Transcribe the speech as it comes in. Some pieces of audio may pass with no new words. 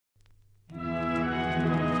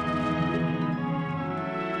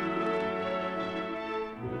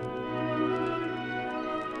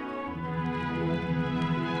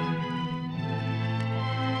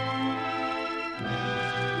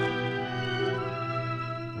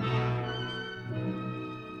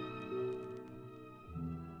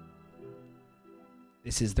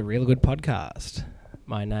This is the Reelgood Podcast.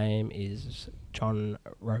 My name is John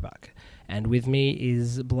Roebuck, and with me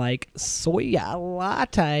is Blake Soya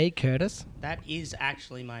Latte Curtis. That is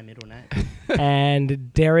actually my middle name.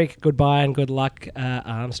 And Derek Goodbye and Good Luck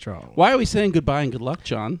Armstrong. Why are we saying goodbye and good luck,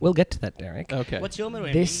 John? We'll get to that, Derek. Okay. What's your middle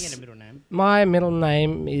name? You can get a middle name. My middle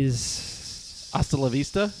name is... Hasta la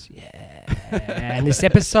vista? Yeah. And this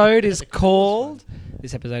episode is called...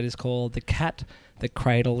 The Cat, the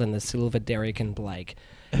Cradle, and the Silver Derek and Blake.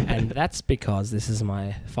 And that's because this is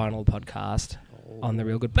my final podcast on the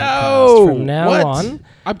Reelgood Podcast. No! From now What? on...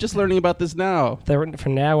 I'm just learning about this now.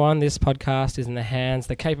 From now on, this podcast is in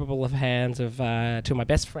the capable hands of two of my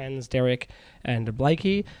best friends, Derek and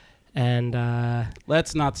Blakey. And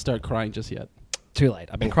Let's not start crying just yet. too late.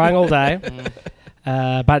 I've been crying all day.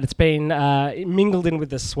 But it's been mingled in with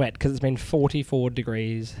the sweat because it's been 44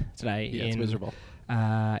 degrees today. Yeah, it's miserable.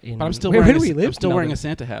 But But I'm still where wearing do we live? I'm still wearing Melbourne. a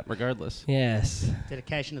Santa hat, regardless. Yes.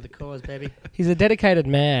 Dedication to the cause, baby. He's a dedicated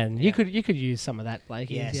man. Yeah. You could use some of that,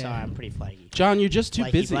 Blakey. Yeah, sorry, I'm pretty flaky. John, you're just too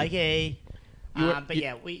Blakey, busy. Blakey. But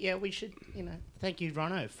You- we should, thank you,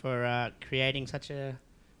 Rono, for creating such a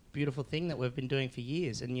beautiful thing that we've been doing for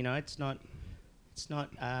years. And it's not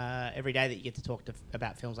every day that you get to talk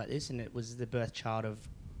about films like this. And it was the birth child of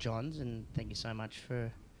John's. And thank you so much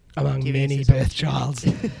for Among giving us many this birth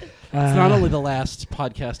opportunity. childs. It's not only the last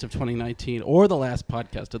podcast of 2019 or the last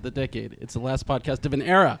podcast of the decade. It's the last podcast of an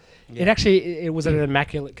era. It was an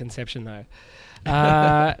immaculate conception, though.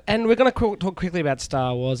 And we're going to talk quickly about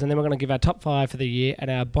Star Wars, and then we're going to give our top 5 for the year and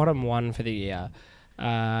our bottom 1 for the year. Can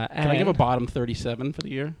I give a bottom 37 for the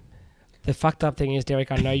year? The fucked up thing is,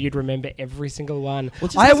 Derek, I know you'd remember every single one. Well, it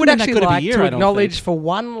just I hasn't would been that actually good of a like year, to I don't acknowledge think. for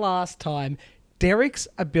one last time Derek's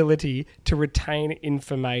ability to retain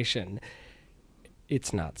information.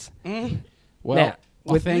 It's nuts. Well, Now,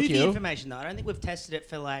 With thank movie you. information, though, I don't think we've tested it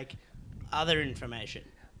for other information.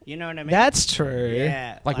 You know what I mean? That's true.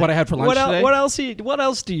 yeah. Like what I had for lunch today? What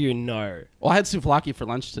else do you know? Well, I had souvlaki for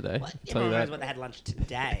lunch today. What? I'll tell you Everyone knows that. what they had lunch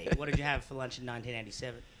today. What did you have for lunch in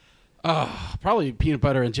 1987? Probably peanut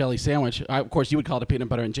butter and jelly sandwich. Of course, you would call it a peanut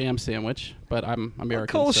butter and jam sandwich, but I'm American.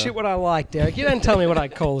 I call so. shit what I like, Derek. You don't tell me what I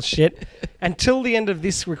call shit. Until the end of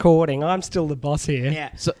this recording, I'm still the boss here. Yeah.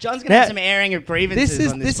 So- John's going to Now, have some airing of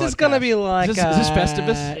grievances on this is going to be like... Is this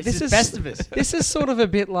Festivus? This is Festivus. This is sort of a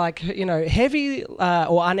bit like, heavy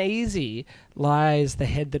or uneasy lies the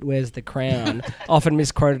head that wears the crown, often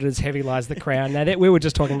misquoted as heavy lies the crown. Now, we were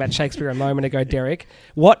just talking about Shakespeare a moment ago, Derek.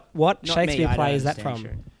 What Not Shakespeare me, I play don't is that understand, from?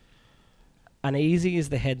 sure. Uneasy is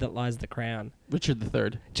the head that lies the crown. Richard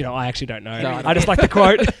III. Do you know, I actually don't know. No, I don't I just like the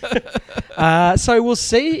quote. So we'll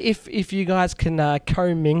see if you guys can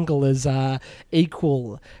commingle as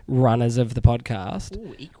equal runners of the podcast.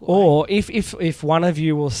 Ooh, equal. Or if one of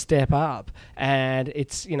you will step up and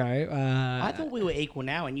it's, I thought we were equal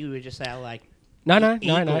now, and you were just No.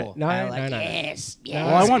 equal. Yes.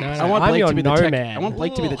 Well, I want I'm Blake your to be the no tech. man. I want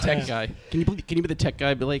Blake to be the tech Ooh. guy. Can you be the tech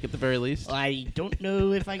guy, Blake, at the very least? I don't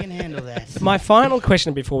know if I can handle that. My final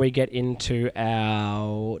question before we get into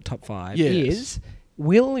our top 5 Yes. is,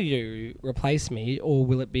 will you replace me or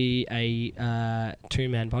will it be a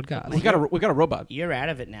two-man podcast? We got a robot. You're out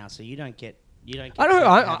of it now, so you don't get. I don't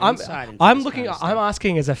know. to have insight into I'm this looking. kind of I'm stuff.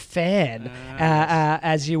 asking as a fan,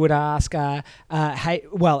 as you would ask.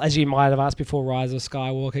 As you might have asked before Rise of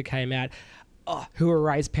Skywalker came out. Who are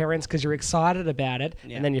Rey's parents? Because you're excited about it,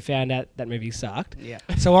 Yeah. and then you found out that movie sucked. Yeah.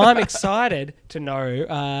 So I'm excited to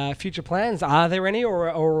know future plans. Are there any, or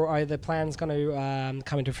are the plans going to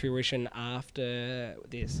come into fruition after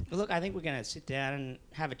this? Well, look, I think we're going to sit down and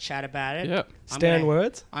have a chat about it. Yeah. Stern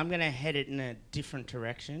words. I'm going to head it in a different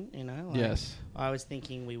direction. Yes. I was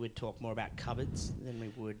thinking we would talk more about cupboards than we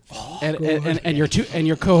would. And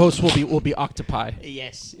your co-host will be octopi.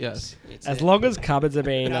 Yes. Yes. It's As a- long as cupboards are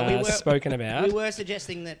being No, we were- spoken about. We were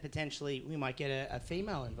suggesting that potentially we might get a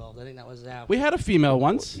female involved. I think that was our. We had a female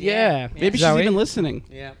once. Yeah. Maybe she's Zoe? even listening.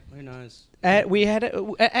 Yeah. Who knows? We had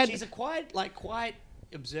She's a quiet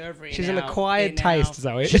observer. she's an acquired taste,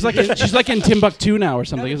 Zoe. She's like in Timbuktu now or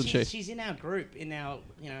something, isn't she? She's in our group, in our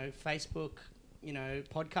Facebook,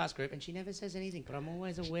 podcast group, and she never says anything, but I'm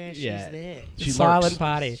always aware she's there. She Silent lurks.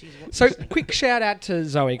 party. She's So listening. quick shout out to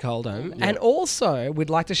Zoe Coldham, and also we'd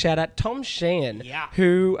like to shout out Tom Sheehan, Yeah.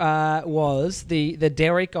 who was the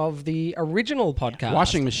Derek of the original podcast,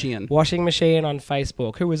 Washing machine. Washing Machine on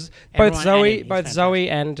Facebook, who was Everyone both he's Zoe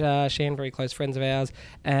and Sheehan, very close friends of ours.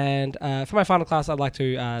 And for my final class, I'd like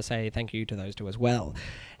to say thank you to those two as well.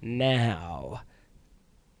 Now,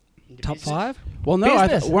 top 5. Well, no,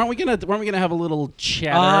 Business. weren't we gonna have a little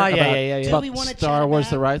chatter Yeah. about Do about we wanna Star chat Wars: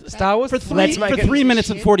 about The Rise? Star Wars. For Let's make it 3 minutes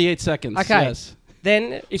and 48 seconds. Okay. Yes.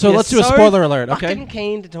 then if So you're let's do a spoiler alert, okay? fucking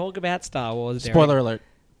keen to talk about Star Wars, Derek, Spoiler alert.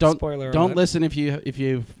 Don't Spoiler don't alert. listen if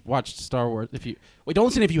you've watched Star Wars. Don't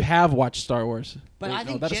listen if you have watched Star Wars. But Wait, I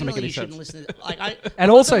think that doesn't make generally any you shouldn't sense. listen to... Like, And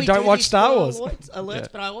not also that we don't do watch these Star spoiler Wars. Alerts, Yeah.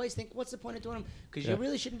 but I always think, what's the point of doing them? Because you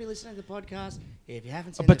really shouldn't be listening to the podcast if you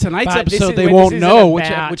haven't seen But the tonight's But this episode, is- they this won't isn't know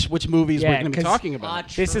about- which movies Yeah, we're going to be 'cause talking about.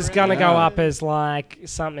 This is going to go Yeah. up as like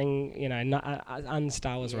something,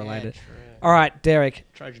 un-Star Wars related. True. All right, Derek,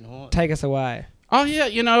 Trojan horse. take us away. Oh yeah,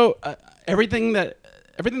 everything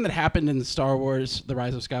that happened in Star Wars: The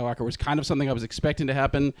Rise of Skywalker was kind of something I was expecting to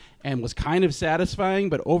happen and was kind of satisfying.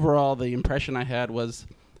 But overall, the impression I had was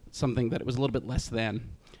something that it was a little bit less than.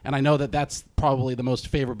 And I know that that's probably the most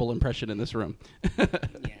favorable impression in this room. Yeah.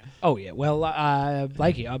 Oh yeah. Well,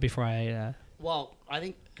 Blakey, before I. Well, I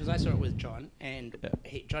think because I saw it with John, and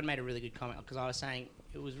Yeah. John made a really good comment because I was saying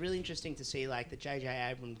it was really interesting to see like that J.J.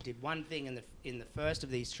 Abrams did one thing in the first of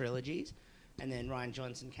these trilogies, and then Ryan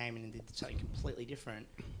Johnson came in and did something completely different,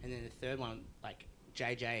 and then the third one, like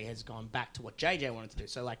J.J. has gone back to what J.J. wanted to do.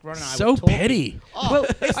 So like Ron and I So were talking, petty. Oh, Well,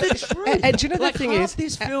 it's the truth. and do you know the like, thing half is-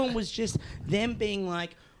 this film was just them being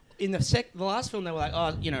like. In the last film, they were like,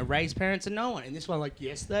 "Oh, Ray's parents are no one." In this one, like,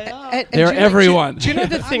 yes, they are. And They're do you know- everyone. Do you know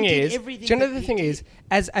the thing Undid is? Do everything you know that the he thing did.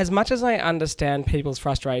 is? As much as I understand people's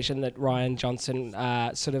frustration that Ryan Johnson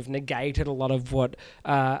sort of negated a lot of what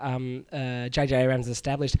J.J. Abrams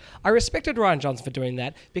established, I respected Ryan Johnson for doing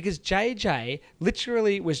that because J.J.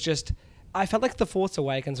 literally was just. I felt like The Force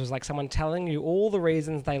Awakens was like someone telling you all the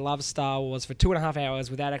reasons they love Star Wars for 2.5 hours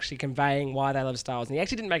without actually conveying why they love Star Wars. And he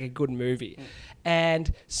actually didn't make a good movie.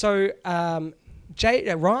 And so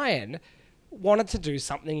Ryan wanted to do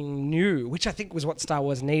something new, which I think was what Star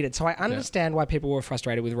Wars needed. So I understand why people were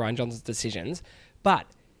frustrated with Ryan Johnson's decisions. But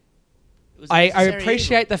It was I necessary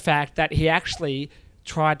appreciate the fact that he actually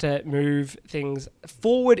tried to move things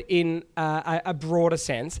forward in a broader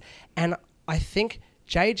sense. And I think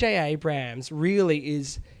J.J. Abrams really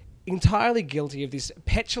is entirely guilty of this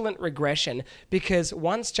petulant regression because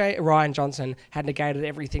once Ryan Johnson had negated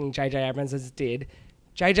everything J.J. Abrams did,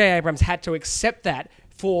 J.J. Abrams had to accept that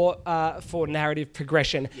for narrative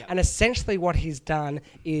progression. Yep. And essentially what he's done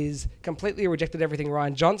is completely rejected everything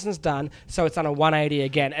Ryan Johnson's done, so it's done a 180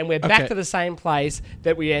 again. And we're back Okay. to the same place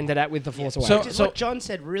that we ended at with The Force So- Awakens. Which is what John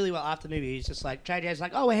said really well after the movie. He's just like, JJ's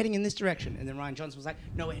like, oh, we're heading in this direction. And then Ryan Johnson was like,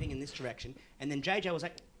 no, we're heading in this direction. And then JJ was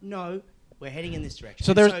like, no, we're heading in this direction.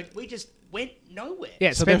 So And there's- so we just went nowhere.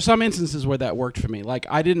 Yeah, So there's some instances where that worked for me. Like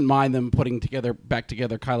I didn't mind them putting back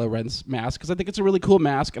together Kylo Ren's mask because I think it's a really cool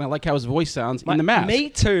mask and I like how his voice sounds in the mask. Me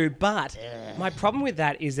too, but my problem with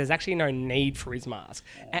that is there's actually no need for his mask.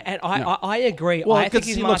 And I agree. Well, I think 'cause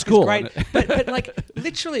his he looks mask cool is great. on it. but like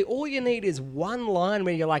literally all you need is one line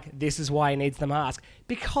where you're like, this is why he needs the mask.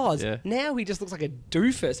 Because now he just looks like a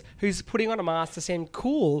doofus who's putting on a mask to seem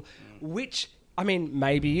cool, which I mean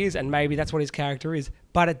maybe he is and maybe that's what his character is,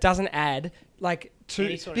 but it doesn't add like to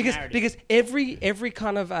Any sort of narrative. because every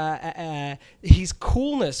kind of his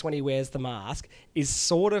coolness when he wears the mask is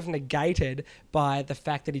sort of negated by the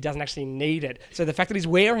fact that he doesn't actually need it. So the fact that he's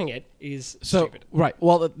wearing it is stupid. Right.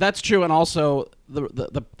 Well, that's true, and also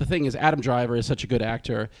the thing is, Adam Driver is such a good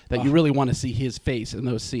actor that you really want to see his face in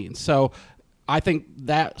those scenes. So I think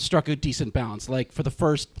that struck a decent balance. Like for the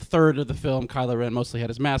first third of the film, Kylo Ren mostly had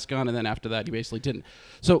his mask on, and then after that, he basically didn't.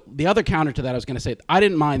 So the other counter to that, I was going to say, I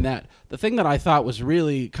didn't mind that. The thing that I thought was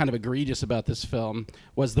really kind of egregious about this film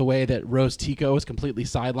was the way that Rose Tico was completely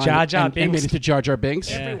sidelined Jar Jar and Binks. made into Jar Jar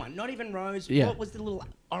Binks. Everyone, not even Rose. Yeah. What was the little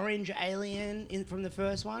orange alien from the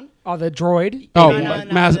first one? Oh, the droid. Oh, No,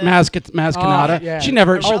 Maz Kanata. yeah. She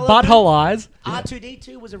never. Oh, butthole eyes.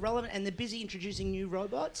 R2D2 was irrelevant, and they're busy introducing new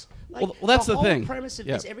robots. Like, Well, that's the whole thing. premise of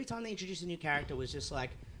Yeah. this, every time they introduce a new character, was just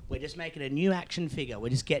like, we're just making a new action figure. We're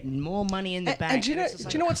just getting more money in the bank. And do you know, it's just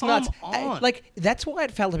do you know what's come nuts? on. Like that's why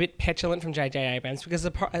it felt a bit petulant from J.J. Abrams because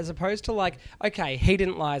as opposed to like, okay, he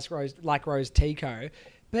didn't like Rose Tico,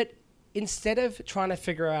 but instead of trying to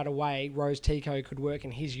figure out a way Rose Tico could work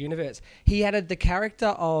in his universe, he added the character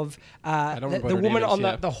of don't remember the what her woman name is, on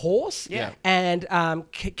yeah. the horse, Yeah. and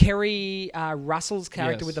Kerry Russell's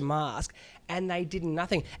character Yes. with the mask. And they did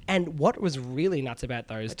nothing. And what was really nuts about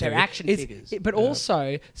those two They're action is, figures. but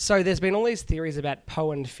also, so there's been all these theories about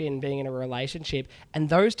Poe and Finn being in a relationship, and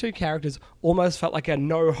those two characters almost felt like a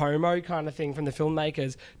no homo kind of thing from the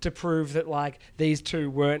filmmakers to prove that like these two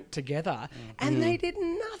weren't together, and they did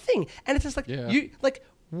nothing. And it's just like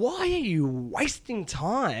why are you wasting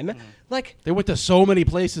time? Like. They went to so many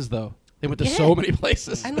places, though. They went to so many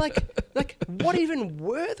places. And like, what even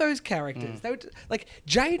were those characters? They were like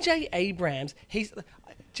J.J. Abrams. He's, do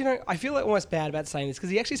you know? I feel like almost bad about saying this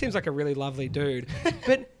because he actually seems like a really lovely dude,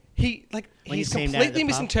 but When you he's see him down at completely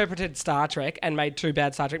the pub. misinterpreted Star Trek and made 2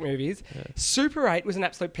 bad Star Trek movies. Super 8 was an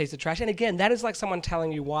absolute piece of trash. And again, that is like someone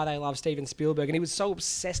telling you why they love Steven Spielberg. And he was so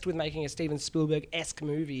obsessed with making a Steven Spielberg-esque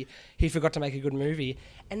movie, he forgot to make a good movie.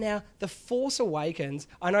 And now The Force Awakens,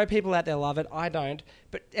 I know people out there love it, I don't,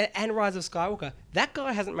 but and Rise of Skywalker, that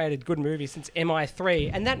guy hasn't made a good movie since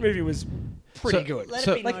MI3, and that movie was pretty good. Let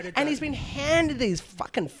it be noted, and though. he's been handed these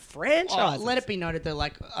fucking franchises. Let it be noted that,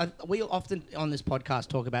 like, we often on this podcast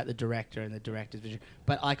talk about the director and the director's vision,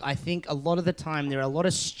 but like, I think a lot of the time there are a lot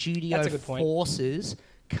of studio That's a good point. forces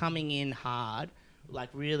coming in hard, like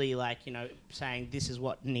really, like, you know, saying this is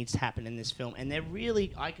what needs to happen in this film, and they're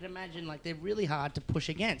really, I can imagine, like, they're really hard to push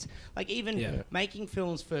against. Like, even making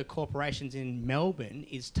films for corporations in Melbourne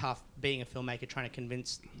is tough. Being a filmmaker, trying to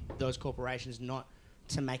convince those corporations not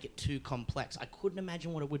to make it too complex. I couldn't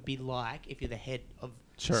imagine what it would be like if you're the head of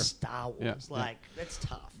Star Wars. That's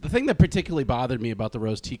tough. The thing that particularly bothered me about the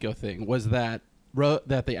Rose Tico thing was that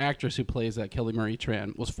that the actress who plays that, Kelly Marie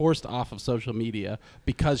Tran, was forced off of social media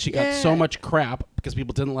because she got so much crap because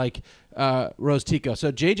people didn't like Rose Tico.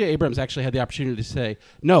 So J.J. Abrams actually had the opportunity to say,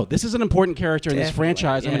 no, this is an important character in this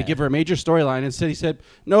franchise. I'm going to give her a major storyline. Instead, he said,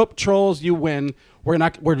 nope, trolls, you win. We're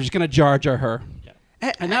just going to jar jar her.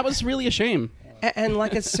 And that was really a shame. And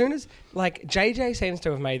like, as soon as, like, JJ seems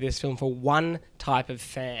to have made this film for one type of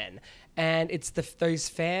fan, and it's those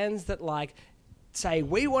fans that, like, say,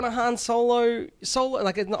 we want a Han Solo,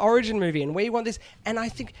 like an origin movie, and we want this. And I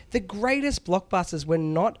think the greatest blockbusters were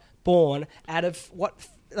not born out of what,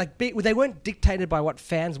 like, they weren't dictated by what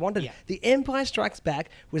fans wanted. Yeah. The Empire Strikes Back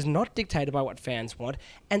was not dictated by what fans want.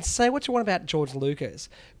 And say what you want about George Lucas,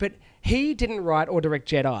 but he didn't write or direct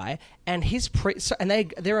Jedi, and his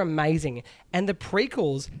they're amazing. And the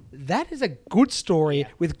prequels, that is a good story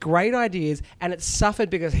with great ideas, and it suffered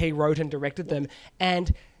because he wrote and directed them.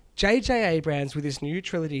 And J.J. Abrams, with this new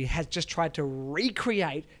trilogy, has just tried to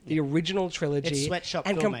recreate the original trilogy. It's sweatshop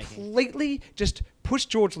and filmmaking. Completely just push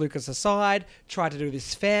George Lucas aside, try to do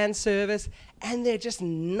this fan service, and they're just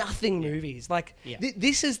nothing movies. Like,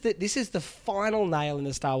 this is the final nail in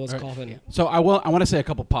the Star Wars coffin. Yeah. So I want to say a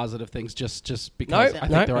couple positive things just because I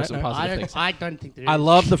think there are some positive things. I don't think there is. I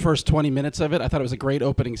love the first 20 minutes of it. I thought it was a great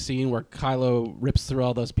opening scene where Kylo rips through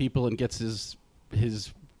all those people and gets his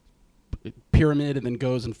pyramid and then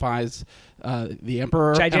goes and finds the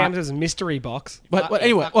Emperor. J.J. Abrams' mystery box. But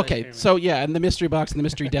anyway, okay. So yeah, and the mystery box and the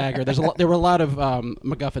mystery dagger. There were a lot of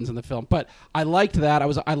MacGuffins in the film, but I liked that.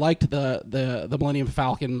 I liked the Millennium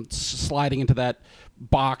Falcon sliding into that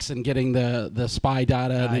box and getting the spy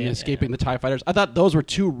data and then escaping the TIE fighters. I thought those were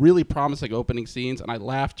 2 really promising opening scenes, and I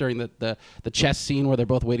laughed during the chess scene where they're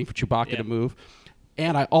both waiting for Chewbacca to move.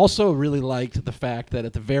 And I also really liked the fact that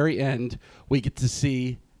at the very end we get to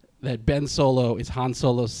see that Ben Solo is Han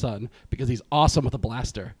Solo's son because he's awesome with a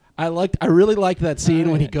blaster. I really liked that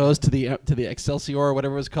scene when he goes to the Excelsior or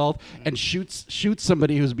whatever it was called and shoots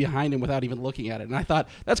somebody who's behind him without even looking at it. And I thought,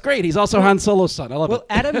 that's great. He's also Han Solo's son. I love it. Well,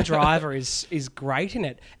 Adam Driver is great in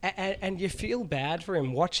it, and you feel bad for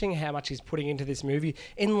him watching how much he's putting into this movie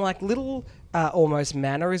in like little almost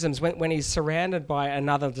mannerisms when he's surrounded by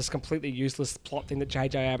another just completely useless plot thing that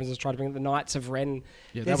J.J. Abrams was trying to bring, the Knights of Ren.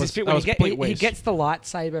 Yeah, There's this bit where he gets the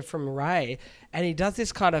lightsaber from Rey, and he does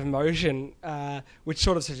this kind of motion which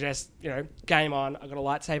sort of suggests, you know, game on, I've got a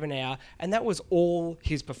lightsaber now. And that was all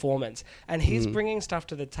his performance. And he's bringing stuff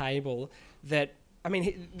to the table that, I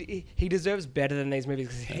mean, he deserves better than these movies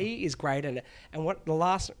because he is great in it. And what the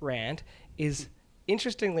last rant is,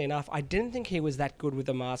 interestingly enough, I didn't think he was that good with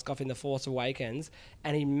the mask off in The Force Awakens,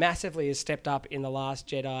 and he massively has stepped up in The Last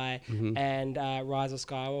Jedi and Rise of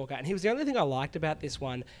Skywalker. And he was the only thing I liked about this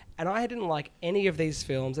one. And I didn't like any of these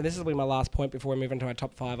films, and this will be my last point before we move into our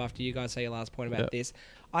top 5 after you guys say your last point about this.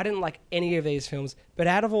 I didn't like any of these films, but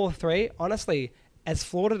out of all 3, honestly, as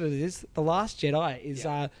flawed as it is, The Last Jedi is...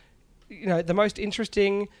 you know, the most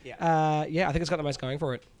interesting. I think it's got the most going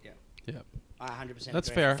for it. Yeah. I 100% That's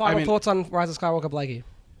agree. fair. Final thoughts on Rise of Skywalker, Blakey?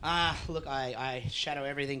 Look, I shadow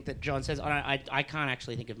everything that John says. I can't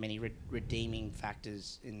actually think of many redeeming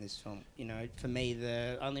factors in this film. You know, for me,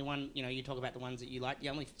 the only one, you know, you talk about the ones that you like. The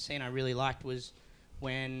only scene I really liked was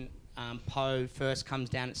when Poe first comes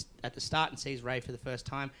down at the start and sees Rey for the first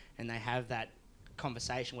time, and they have that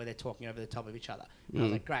conversation where they're talking over the top of each other. And I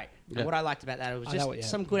was like, great. And what I liked about that, it was just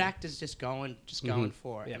some good actors just going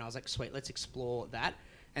for it. And I was like, sweet, let's explore that.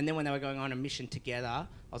 And then when they were going on a mission together, I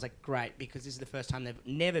was like, great, because this is the first time they've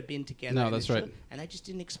never been together. No, that's right. And they just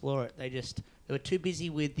didn't explore it. They were too busy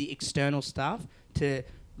with the external stuff to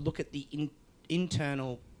look at the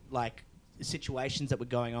internal, like, situations that were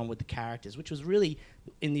going on with the characters, which was really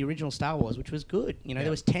in the original Star Wars, which was good. You know,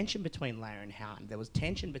 there was tension between Leia and Han. There was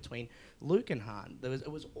tension between Luke and Han.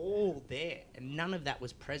 It was all there, and none of that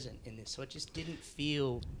was present in this. So it just didn't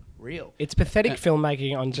feel real. It's pathetic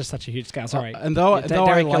filmmaking on just such a huge scale. Sorry. And though I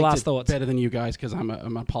Derek, your liked last it thoughts. better than you guys because I'm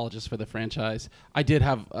an apologist for the franchise, I did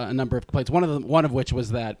have a number of complaints. One of which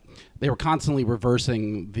was that they were constantly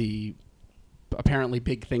reversing the apparently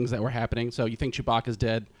big things that were happening. So you think Chewbacca's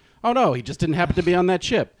dead? Oh no, he just didn't happen to be on that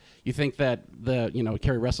ship. You think that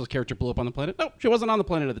Kerry Russell's character blew up on the planet? No, she wasn't on the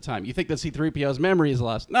planet at the time. You think that C-3PO's memory is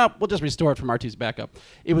lost? No, we'll just restore it from R2's backup.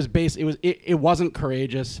 It wasn't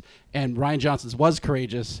courageous, and Rian Johnson's was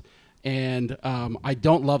courageous. And I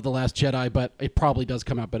don't love The Last Jedi, but it probably does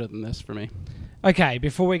come out better than this for me. Okay,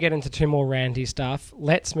 before we get into two more ranty stuff,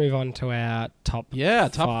 let's move on to our top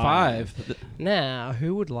five. Now,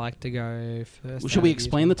 who would like to go first? Should we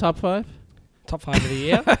explain the top five? Top 5 of the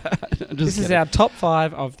year? This is our top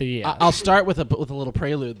 5 of the year. I'll start with a little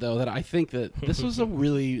prelude, though, that I think that this was a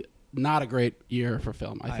really not a great year for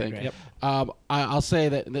film, I think. agree. Yep. I'll say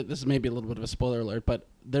that this is maybe a little bit of a spoiler alert, but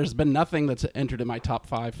there's been nothing that's entered in my top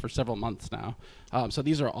 5 for several months now. So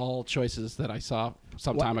these are all choices that I saw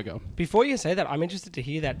some time ago. Before you say that, I'm interested to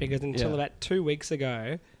hear that because until about 2 weeks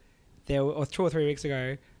ago, or 2 or 3 weeks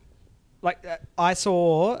ago, I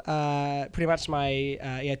saw pretty much my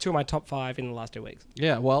 2 of my top 5 in the last 2 weeks.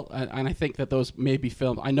 Yeah, well, and I think that those may be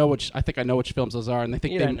films. I think I know which films those are, and I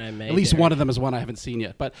think You don't know me, at least Derek. one of them is one I haven't seen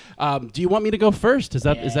yet. But do you want me to go first? Is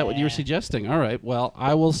that what you were suggesting? All right. Well,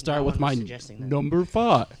 I will start with my number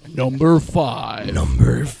 5. Number 5.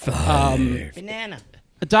 Banana.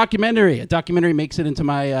 A documentary makes it into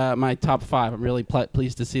my top 5. I'm really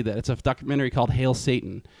pleased to see that. It's a documentary called Hail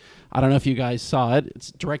Satan. I don't know if you guys saw it.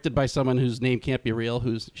 It's directed by someone whose name can't be real.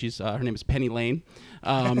 Her name is Penny Lane,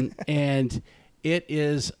 and it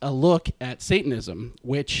is a look at Satanism,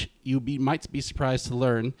 which might be surprised to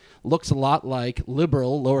learn looks a lot like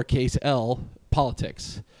liberal lowercase l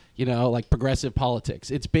politics. Like progressive politics.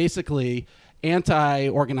 It's basically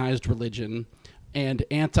anti-organized religion and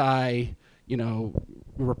anti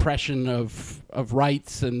repression of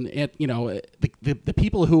rights and the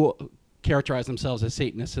people who characterize themselves as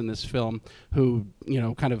Satanists in this film, who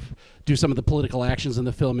kind of do some of the political actions in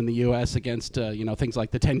the film in the U.S. against things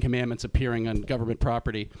like the Ten Commandments appearing on government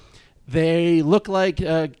property. They look like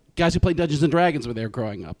guys who played Dungeons and Dragons when they were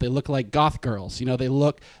growing up. They look like goth girls.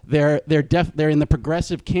 They're in the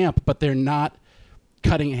progressive camp, but they're not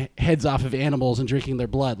cutting heads off of animals and drinking their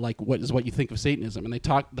blood, like what you think of Satanism. And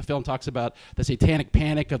the film talks about the satanic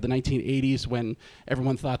panic of the 1980s when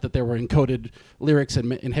everyone thought that there were encoded lyrics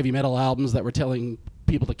in heavy metal albums that were telling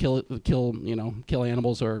people to kill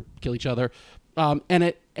animals or kill each other.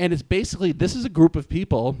 And it's basically, this is a group of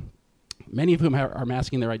people, many of whom are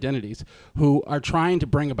masking their identities, who are trying to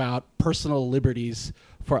bring about personal liberties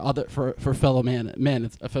for fellow men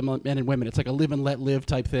and women. It's like a live and let live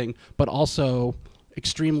type thing, but also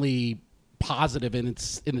extremely positive in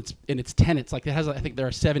its tenets. Like I think there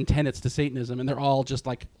are 7 tenets to Satanism, and they're all just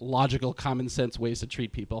like logical, common sense ways to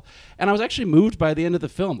treat people. And I was actually moved by the end of the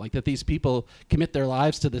film, like that these people commit their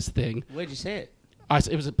lives to this thing. Where'd you see it?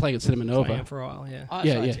 It was playing at Cinema Nova. Playing for a while, yeah. Oh,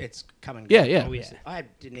 Yeah, so yeah. It's coming. Yeah. I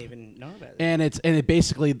didn't even know about it. And it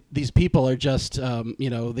basically, these people are just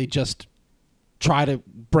they just try to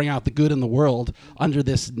bring out the good in the world under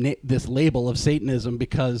this label of Satanism,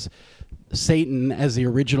 because Satan, as he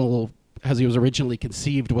was originally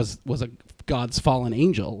conceived, was a God's fallen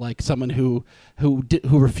angel, like someone who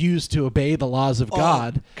refused to obey the laws of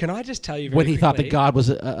God. Can I just tell you when he thought quickly, that God was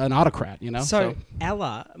an autocrat, So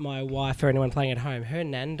Ella, my wife, for anyone playing at home, her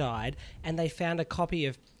nan died, and they found a copy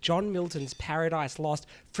of John Milton's Paradise Lost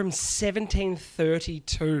from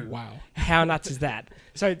 1732. Wow. How nuts is that?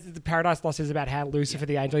 So the Paradise Lost is about how Lucifer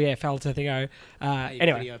the angel, fell to Theo.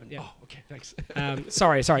 Anyway. Oh, okay, thanks.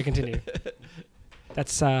 Sorry, continue.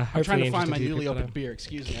 That's I'm hopefully trying to find my interesting to newly people opened beer.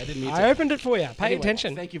 Excuse me, I didn't mean to. I opened it for you. Pay Anyway,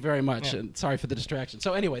 attention. Thank you very much, Yeah. and sorry for the distraction.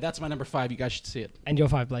 So anyway, that's my number 5. You guys should see it. And your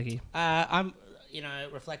 5, Blakey. I'm,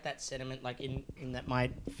 reflect that sentiment, like in that my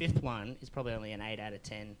 5th one is probably only an 8 out of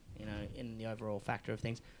 10, in the overall factor of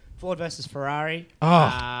things. Ford versus Ferrari. Oh,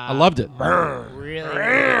 I loved it. Really.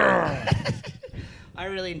 I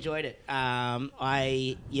really enjoyed it. I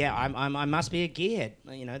must be a gearhead.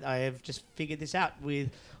 I have just figured this out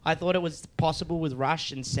I thought it was possible with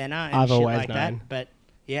Rush and Senna and I've shit always like known. that, but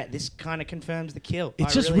yeah, this kind of confirms the kill.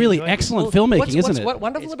 It's I just really enjoyed it. excellent filmmaking, isn't it? What's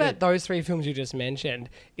wonderful It's about good. those 3 films you just mentioned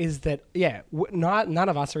is that, none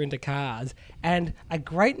of us are into cars, and a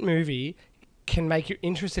great movie can make you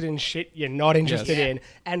interested in shit you're not interested Yes. in.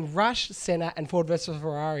 And Rush, Senna, and Ford versus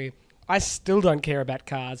Ferrari I still don't care about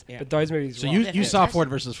cars, but those movies. So you saw Ford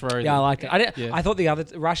versus Ferrari. Yeah, I liked it. Yeah. I thought the other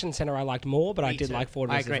Russian Center I liked more, but I did like Ford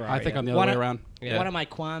versus Ferrari. I think I'm the other way around. Yeah. One of my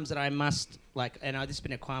qualms that I must like, and this has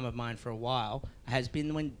been a qualm of mine for a while, has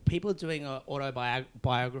been when people are doing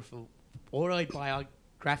autobiographical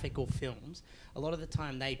films. A lot of the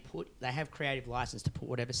time they have creative license to put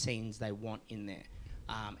whatever scenes they want in there,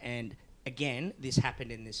 and again, this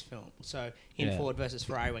happened in this film. So in Ford versus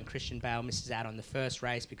Ferrari, when Christian Bale misses out on the first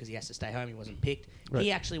race because he has to stay home, he wasn't picked. Right.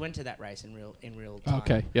 He actually went to that race in real time.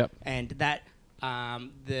 Okay. Yep. And that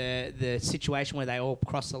the situation where they all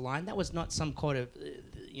crossed the line, that was not some kind of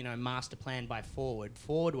master plan by Ford.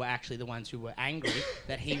 Ford were actually the ones who were angry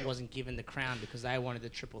that he wasn't given the crown because they wanted the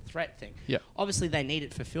triple threat thing. Yeah. Obviously, they need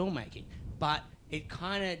it for filmmaking, but it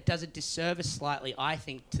kind of does a disservice slightly, I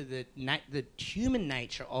think, to the human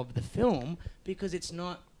nature of the film because it's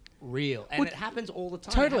not real. And it happens all the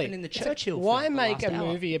time. Totally. It happened in the Churchill film. Why make a hour.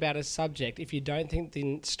 movie about a subject if you don't think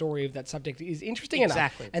the story of that subject is interesting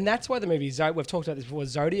Exactly. enough? And that's why the movie, we've talked about this before,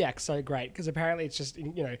 Zodiac's so great because apparently it's just,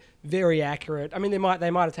 very accurate. I mean, they might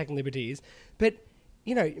have taken liberties, but,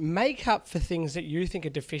 make up for things that you think are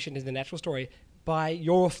deficient in the natural story by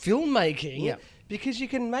your filmmaking. Yeah. Because you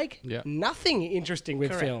can make nothing interesting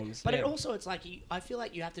with Correct. films. But it also, it's like, I feel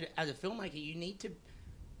like you have to, as a filmmaker, you need to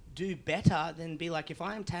do better than be like, if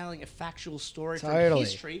I am telling a factual story from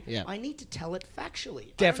history, I need to tell it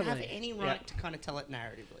factually. Definitely. I don't have any right to kind of tell it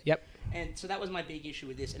narratively. Yep. And so that was my big issue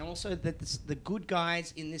with this. And also that the good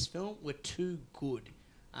guys in this film were too good.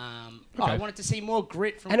 I wanted to see more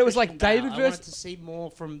grit from And it was Christian like Bale. David I versus... wanted to see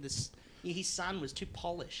more from this. His son was too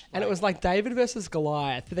polished. And it was like David versus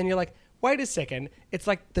Goliath. But then you're like, wait a second, it's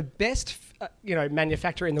like the best,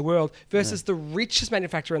 manufacturer in the world versus the richest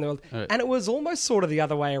manufacturer in the world. Right. And it was almost sort of the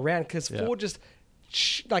other way around because Ford just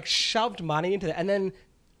shoved money into that. And then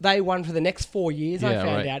they won for the next 4 years, I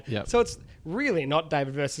found out. Yep. So it's really not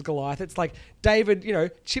David versus Goliath. It's like David,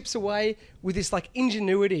 chips away with this like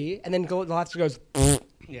ingenuity and then Goliath goes...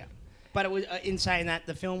 Yeah. But it was in saying that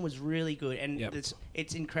the film was really good and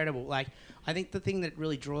it's incredible. Like I think the thing that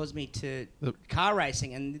really draws me to car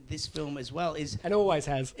racing and this film as well is and always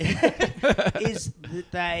has is that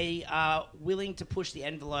they are willing to push the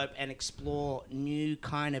envelope and explore new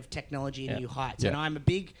kind of technology and new heights. And I'm a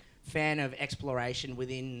big fan of exploration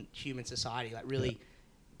within human society, like really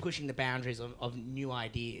pushing the boundaries of new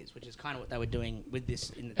ideas, which is kind of what they were doing with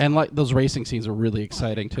this. And like those racing scenes are really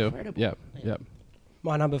exciting too. Incredible. Yeah.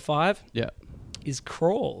 My number 5 is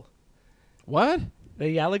Crawl. What?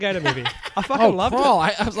 The alligator movie. I fucking loved Crawl.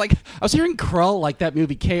 it. I was hearing Crawl like that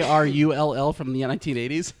movie Krull from the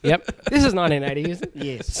 1980s. Yep. This is 1980, isn't it?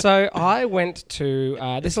 Yes. So I went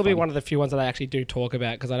to... this will be one of the few ones that I actually do talk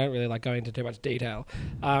about because I don't really like going into too much detail.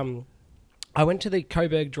 I went to the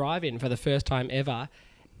Coburg Drive-In for the first time ever,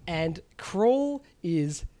 and Crawl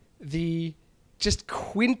is the... just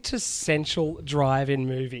quintessential drive-in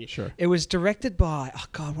movie. Sure. It was directed by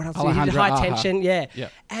what else? Alejandro High Tension, Yeah.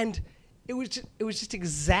 And it was just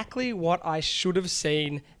exactly what I should have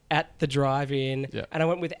seen at the drive-in. Yeah. And I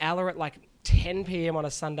went with Ella at like 10 p.m. on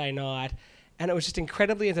a Sunday night, and it was just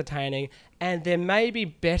incredibly entertaining. And there may be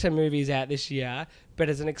better movies out this year, but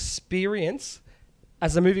as an experience,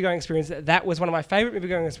 as a movie-going experience, that was one of my favorite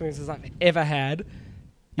movie-going experiences I've ever had.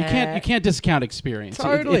 You can't discount experience.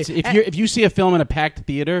 Totally. If you see a film in a packed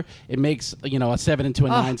theater, it makes a 7 into a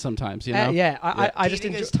 9 sometimes. I just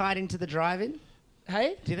think it was tied into the drive-in.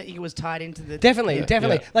 Hey, do you think it was tied into the? Definitely.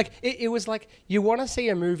 Yeah. Like it was like you want to see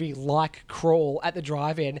a movie like Crawl at the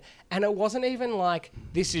drive-in, and it wasn't even like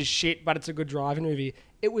this is shit, but it's a good drive-in movie.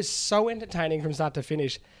 It was so entertaining from start to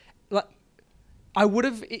finish. Like I would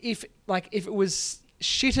have if it was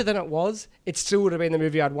shitter than it was, it still would have been the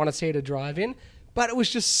movie I'd want to see at a drive-in. But it was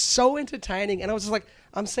just so entertaining. And I was just like,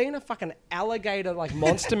 I'm seeing a fucking alligator like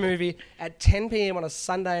monster movie at 10 p.m. on a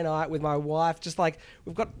Sunday night with my wife. Just like,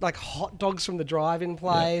 we've got like hot dogs from the drive-in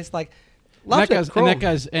place. Yeah. Like, loved it.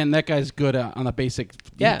 That guy's good on a basic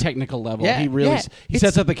technical level. Yeah. He really he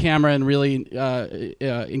sets up the camera in really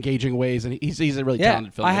engaging ways. And he's a really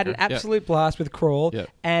talented filmmaker. I had an absolute blast with Crawl. Yeah.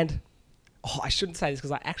 And... I shouldn't say this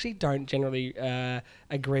because I actually don't generally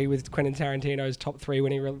agree with Quentin Tarantino's top 3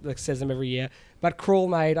 when he says them every year. But Crawl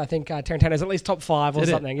made, I think, Tarantino's at least top 5 or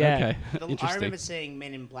something. Yeah. Okay. I remember seeing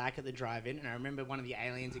Men in Black at the drive-in, and I remember one of the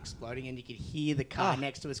aliens exploding, and you could hear the car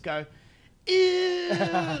next to us go, ew. And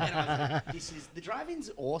I was like, the drive-in's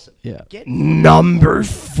awesome. Yeah. Number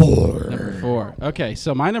 4. Okay,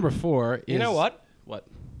 so my number 4 is... You know what? What?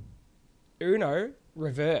 Uno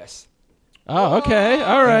Reverse. Oh, okay.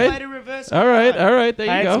 All right. All right.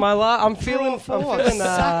 There you go. I'm feeling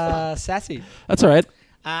sassy. That's all right.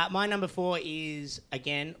 My number 4 is,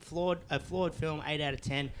 again, a flawed film, 8 out of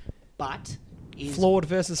 10, but is... Flawed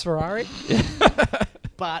versus Ferrari?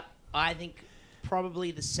 But I think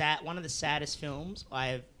probably one of the saddest films I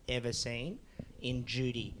have ever seen in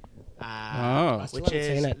Judy. Which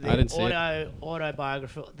is the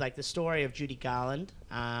autobiography, like the story of Judy Garland.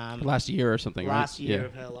 Last year or something, right? Last year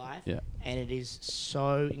of her life. Yeah. And it is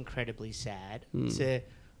so incredibly sad to,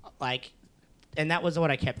 like... And that was what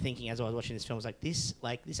I kept thinking as I was watching this film. Was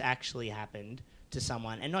this actually happened to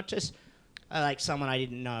someone, and not just like someone I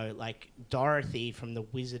didn't know, like Dorothy from The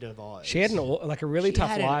Wizard of Oz. She had a really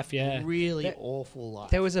tough life. Really awful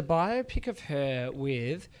life. There was a biopic of her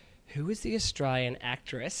with, who was the Australian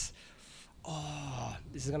actress? Oh,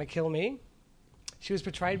 this is gonna kill me. She was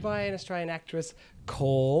portrayed by an Australian actress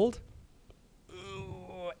called.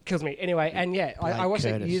 Kills me. Anyway, and I watched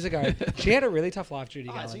it years ago. She had a really tough life, Judy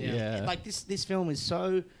Garland. Like this film is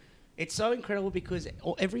so... It's so incredible because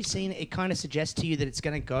every scene, it kind of suggests to you that it's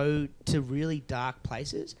going to go to really dark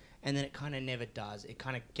places, and then it kind of never does. It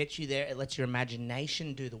kind of gets you there. It lets your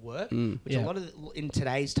imagination do the work, which a lot of in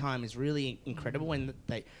today's time is really incredible when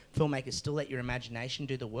filmmakers still let your imagination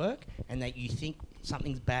do the work, and that you think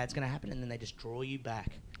something bad's going to happen, and then they just draw you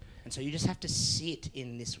back. And so you just have to sit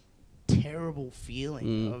in this terrible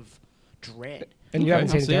feeling of dread. And you haven't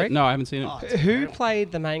seen it, Derek? No, I haven't seen it. Who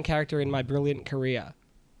played the main character in My Brilliant Career?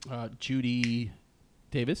 Judy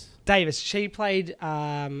Davis. She played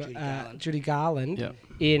Judy Garland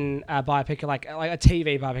in a biopic, like a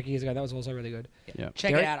TV biopic years ago. That was also really good. Yeah.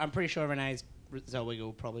 Check it out. I'm pretty sure Renee Zellweger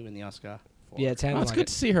will probably win the Oscar. Yeah, it sounds like it's good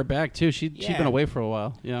to see her back too. She'd been away for a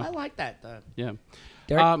while. Yeah, I like that though. Yeah.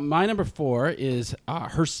 My number 4 is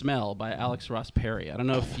Her Smell by Alex Ross Perry. I don't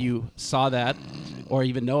know if you saw that or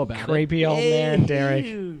even know about it. Creepy old man,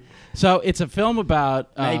 Derek. So it's a film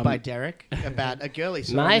about... made by Derek, about a girly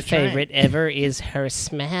song. My favorite ever is Her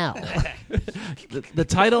Smell. the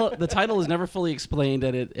title is never fully explained,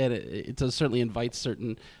 and it does certainly invite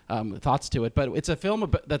certain thoughts to it. But it's a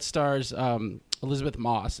film that stars... Elizabeth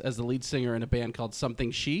Moss as the lead singer in a band called Something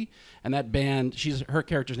She, and that band, her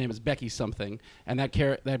character's name is Becky Something, and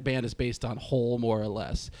that band is based on Hole, more or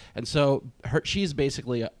less. And so she's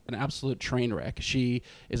basically an absolute train wreck. She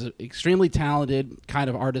is an extremely talented kind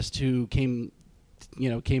of artist who came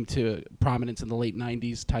to prominence in the late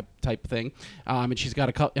 90s type thing. And she's got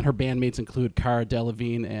and her bandmates include Cara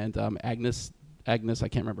Delevingne and Agnes, I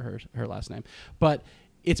can't remember her last name. But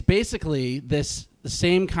it's basically the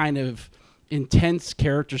same kind of intense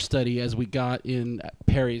character study as we got in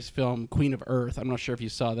Perry's film Queen of Earth. I'm not sure if you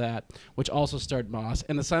saw that, which also starred Moss,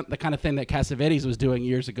 and the kind of thing that Cassavetes was doing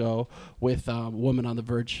years ago with Woman on the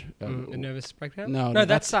Verge. A Nervous Breakdown? No,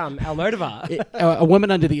 that's Almodovar. A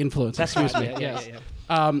Woman Under the Influence. That's excuse me. Yes.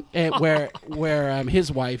 And where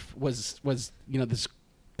his wife was this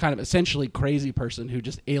kind of essentially crazy person who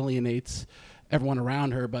just alienates everyone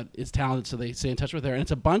around her, but is talented, so they stay in touch with her. And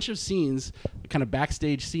it's a bunch of scenes, kind of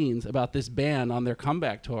backstage scenes about this band on their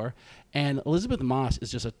comeback tour. And Elizabeth Moss is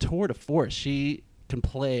just a tour de force. She can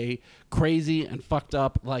play crazy and fucked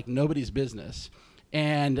up like nobody's business.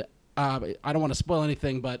 And I don't want to spoil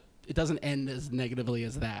anything, but it doesn't end as negatively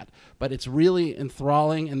as that. But it's really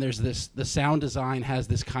enthralling, and the sound design has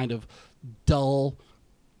this kind of dull,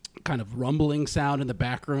 kind of rumbling sound in the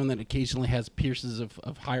background that occasionally has pierces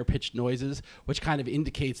of higher pitched noises, which kind of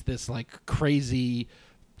indicates this like crazy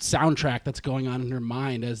soundtrack that's going on in her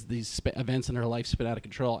mind as these events in her life spin out of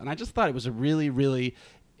control. And I just thought it was a really, really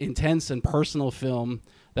intense and personal film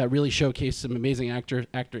that really showcased some amazing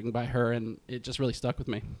acting by her, and it just really stuck with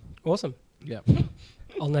me. Awesome. Yeah.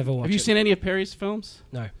 I'll never watch it. Have you seen any of Perry's films?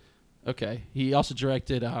 No. Okay. He also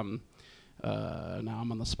directed now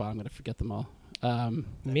I'm on the spot, I'm going to forget them all.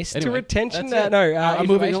 Mr. Anyway, Attention? I'm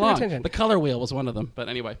moving along. Attention. The Color Wheel was one of them, but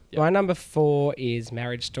anyway. Yeah. My number 4 is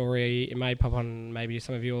Marriage Story. It may pop on maybe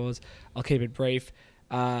some of yours. I'll keep it brief.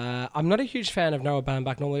 I'm not a huge fan of Noah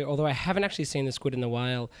Baumbach normally, although I haven't actually seen The Squid and the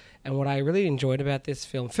Whale. And what I really enjoyed about this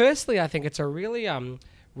film, firstly, I think it's a really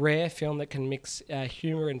rare film that can mix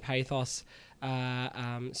humour and pathos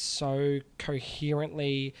so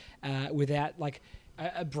coherently without like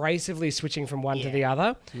abrasively switching from one to the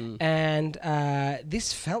other. And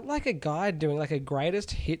this felt like a guide doing like a greatest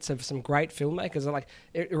hits of some great filmmakers. Like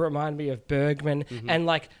it reminded me of Bergman, and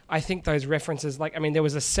like I think those references, like I mean there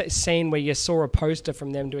was a scene where you saw a poster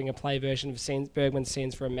from them doing a play version of Bergman's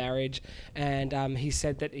Scenes for a Marriage, and he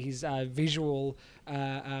said that his visual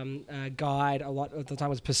guide a lot of the time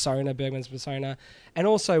was Bergman's Persona. And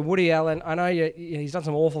also Woody Allen, I know he's done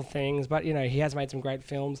some awful things, but he has made some great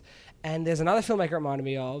films. And there's another filmmaker it reminded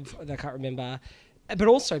me of that I can't remember, but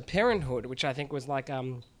also Parenthood, which I think was like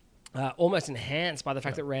almost enhanced by the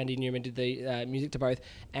fact that Randy Newman did the music to both.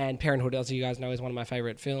 And Parenthood, as you guys know, is one of my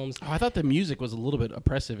favourite films. Oh, I thought the music was a little bit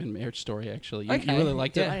oppressive in Marriage Story, actually. You really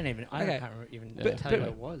liked it? I can't even tell you what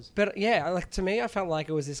it was. But yeah, like to me, I felt like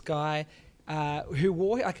it was this guy who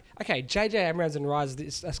wore, like, okay, J.J. Abrams in Rise of the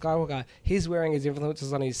Skywalker, he's wearing his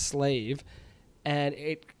influences on his sleeve, and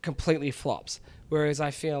it completely flops. Whereas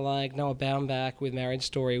I feel like Noah Baumbach with Marriage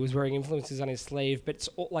Story was wearing influences on his sleeve, but it's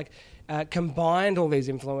all, like combined all these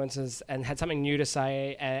influences and had something new to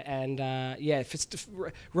say,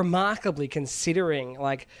 remarkably considering,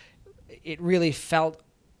 like, it really felt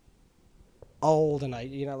old, and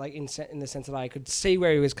in the sense that I could see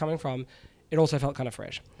where he was coming from. It also felt kind of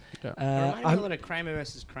fresh. Yeah. It reminded me a lot of Kramer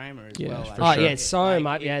versus Kramer as well. For sure. Yeah, so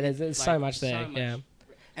much. Yeah, there's so much there. Yeah.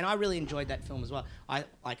 And I really enjoyed that film as well. I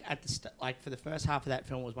for the first half of that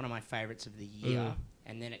film, it was one of my favorites of the year,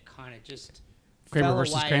 and then it kind of just Kramer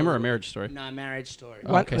versus Kramer or Marriage Story? No, Marriage Story.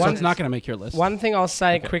 Okay, so it's not going to make your list. One thing I'll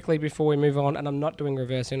say quickly before we move on, and I'm not doing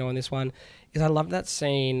reverse on this one, is I love that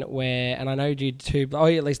scene where, and I know you too, but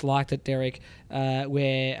you at least liked it, Derek,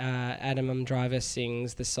 where Adam Driver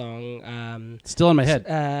sings the song Still in my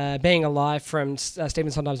head. Being Alive from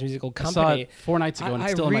Stephen Sondheim's musical Company. I saw it 4 nights ago and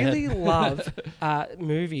it's still in my head. I really love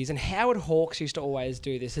movies, and Howard Hawks used to always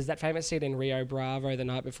do this. There's that famous scene in Rio Bravo the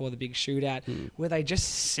night before the big shootout where they just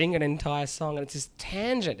sing an entire song, and it's this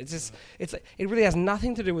tangent. It really has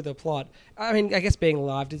nothing to do with the plot. I mean, I guess Being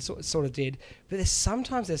Alive sort of did, but there's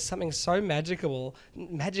something so magical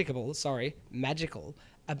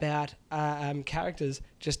about characters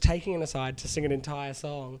just taking an aside to sing an entire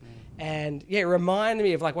song. And yeah, it reminded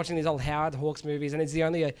me of like watching these old Howard Hawks movies, and it's the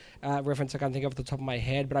only reference I can think of off the top of my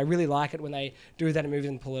head, but I really like it when they do that in movies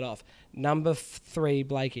and pull it off. Number 3,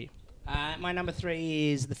 Blakey. My number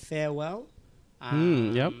 3 is The Farewell.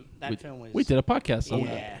 Yep. We did a podcast on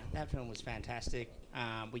that. Yeah, that film was fantastic.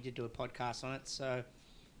 We did do a podcast on it, so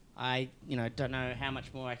I don't know how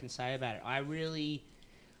much more I can say about it.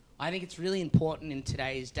 I think it's really important in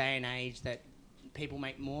today's day and age that people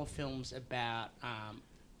make more films about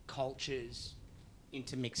cultures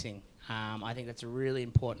intermixing. I think that's a really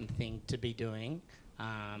important thing to be doing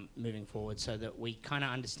moving forward, so that we kind of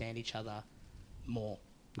understand each other more.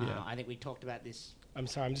 Yeah. I think we talked about this. I'm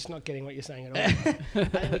sorry, I'm just not getting what you're saying at all. I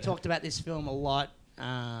think we talked about this film a lot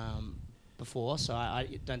before, so I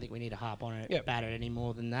don't think we need to harp on it about it any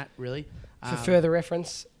more than that, really. For further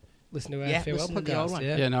reference, listen to our Farewell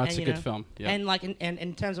podcast. Yeah, no, it's a good film. Yeah. And like, and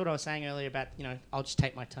in terms of what I was saying earlier about, I'll just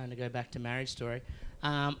take my time to go back to Marriage Story.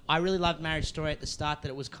 I really loved Marriage Story at the start, that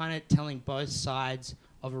it was kind of telling both sides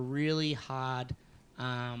of a really hard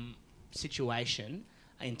situation,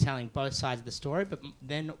 in telling both sides of the story. But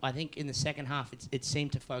then I think in the second half, it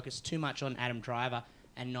seemed to focus too much on Adam Driver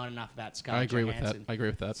and not enough about Scarlett Johansson. I agree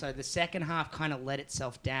with that. So the second half kind of let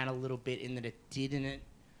itself down a little bit, in that it didn't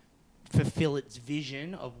fulfill its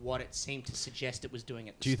vision of what it seemed to suggest it was doing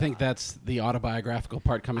at the start. Do you think that's the autobiographical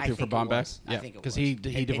part coming through for Baumbach? Yeah, I think it was.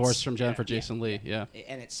 Because he divorced from Jennifer Jason Leigh. Yeah.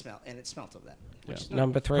 And it smelt of that.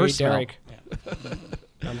 Number 3, Derek.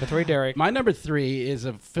 Number 3, Derek. My number 3 is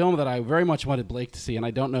a film that I very much wanted Blake to see, and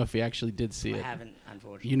I don't know if he actually did see it. I haven't,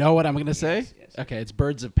 unfortunately. You know what I'm going to say? Yes. Okay, it's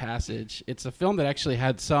Birds of Passage. It's a film that actually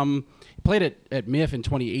had played it at MIF in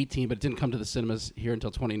 2018, but it didn't come to the cinemas here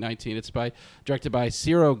until 2019. It's directed by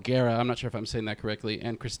Ciro Guerra, I'm not sure if I'm saying that correctly,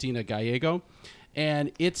 and Cristina Gallego.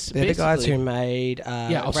 And they're the guys who made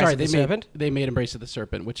Serpent? They made Embrace of the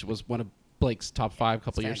Serpent, which was one of Blake's top 5 a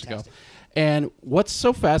couple years ago. And what's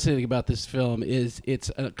so fascinating about this film is it's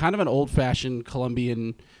kind of an old-fashioned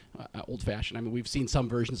Colombian, old-fashioned. I mean, we've seen some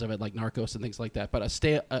versions of it like Narcos and things like that, but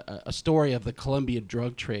a story of the Colombian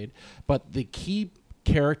drug trade. But the key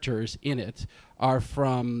characters in it are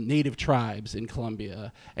from native tribes in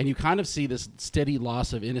Colombia, and you kind of see this steady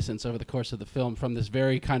loss of innocence over the course of the film from this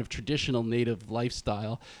very kind of traditional native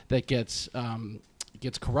lifestyle that gets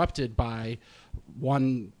corrupted by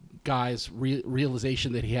one guy's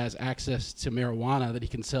realization that he has access to marijuana that he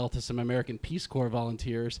can sell to some American Peace Corps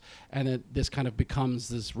volunteers, and that this kind of becomes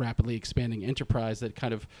this rapidly expanding enterprise that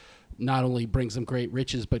kind of not only brings them great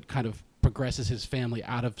riches, but kind of progresses his family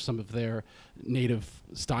out of some of their native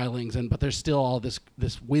stylings, but there's still all this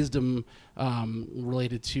wisdom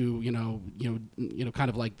related to kind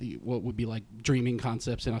of like what would be like dreaming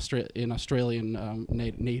concepts in Australian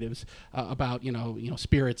natives about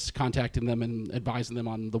spirits contacting them and advising them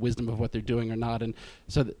on the wisdom of what they're doing or not, and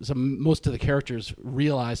so most of the characters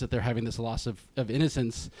realize that they're having this loss of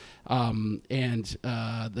innocence, and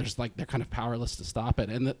there's like they're kind of powerless to stop it,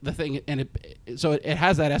 and the thing, and it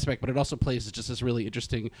has that aspect, but it also plays just this really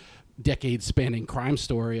interesting decade-spanning crime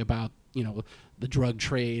story about the drug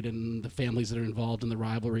trade and the families that are involved in the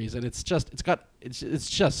rivalries, and it's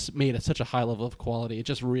just made at such a high level of quality. It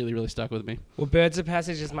just really, really stuck with me. Well, Birds of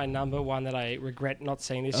Passage is my number one that I regret not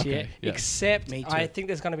seeing this year. Yeah. Except Me too. I think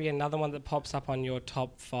there's going to be another one that pops up on your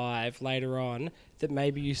top 5 later on that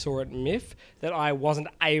maybe you saw at MIF that I wasn't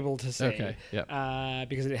able to see. Okay, yeah.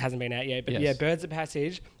 Because it hasn't been out yet. But Yes. yeah, Birds of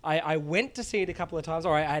Passage, I went to see it a couple of times,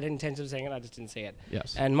 or I had intention of seeing it, I just didn't see it.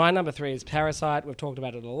 Yes. And my number 3 is Parasite. We've talked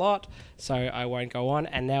about it a lot, so I won't go on.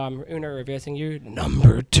 And now I'm Uno reversing you.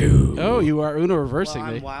 Number 2. Oh, you are Uno reversing Well,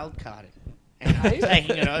 I'm me. wild carding. And I'm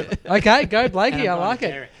taking it over. Okay, go Blakey. And I I'm like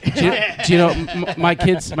going it. to Do you know my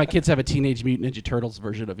kids have a Teenage Mutant Ninja Turtles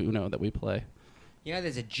version of Uno that we play. You know,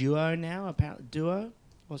 there's a duo now, apparently. Duo?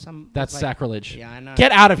 Or some. That's like- sacrilege. Yeah, I know.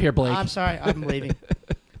 Get out of here, Blake. I'm sorry, I'm leaving.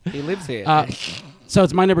 He lives here. So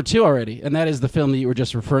it's my number 2 already, and that is the film that you were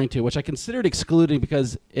just referring to, which I considered excluding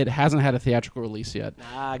because it hasn't had a theatrical release yet.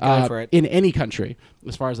 Go for it. In any country,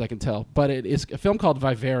 as far as I can tell. But it is a film called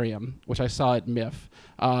Vivarium, which I saw at MIF.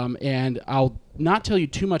 And I'll not tell you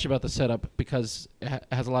too much about the setup because it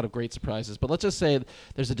has a lot of great surprises. But let's just say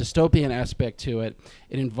there's a dystopian aspect to it.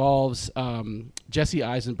 It involves Jesse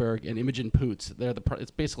Eisenberg and Imogen Poots.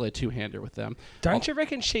 It's basically a two-hander with them. Don't you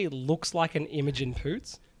reckon she looks like an Imogen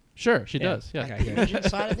Poots? Sure, she does. Yeah. Okay, The good. Imogen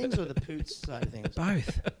side of things or the Poots side of things?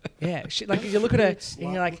 Both. Yeah. She, like you look at her Poots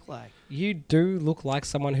and you're like, look like. you do look like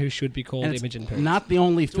someone who should be called And it's Imogen Poots. not the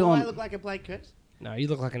only Do film. I look like a Blake Curtis? No, you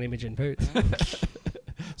look like an Imogen Poots.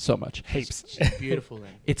 So much. Heaps. She's beautiful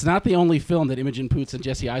then. It's not the only film that Imogen Poots and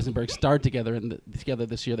Jesse Eisenberg starred together together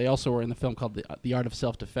this year. They also were in the film called The Art of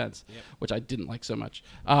Self-Defense, which I didn't like so much.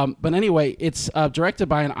 But anyway, it's directed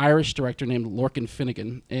by an Irish director named Lorcan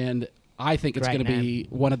Finnegan, and I think it's Great going to be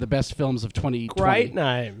one of the best films of 2020. Great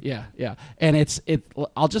name. Yeah, yeah. And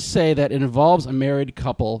I'll just say that it involves a married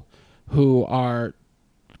couple who are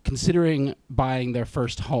considering buying their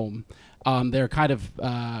first home. They're kind of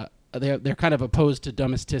they're kind of opposed to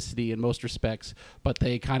domesticity in most respects, but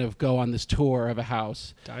they kind of go on this tour of a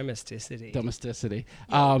house. Domesticity. Domesticity.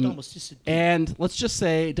 Domesticity. And let's just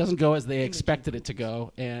say it doesn't go as they expected it to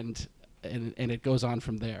go, and it goes on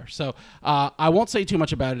from there. So I won't say too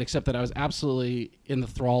much about it, except that I was absolutely in the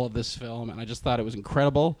thrall of this film, and I just thought it was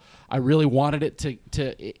incredible. I really wanted it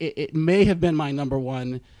it may have been my number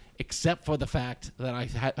 1, except for the fact that I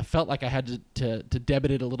felt like I had to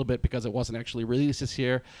debit it a little bit because it wasn't actually released this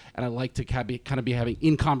year, and I like to kind of be having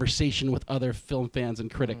in conversation with other film fans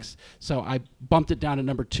and critics. So I bumped it down to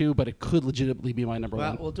number 2, but it could legitimately be my number 1.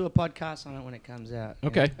 Well, we'll do a podcast on it when it comes out.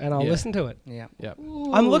 Okay. And I'll listen to it. Yeah. Yeah.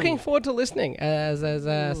 I'm looking forward to listening as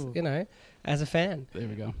you know, as a fan. There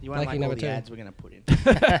we go. You won't Blakey like all number the 2. ads we're going to put in.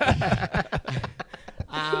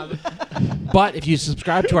 But if you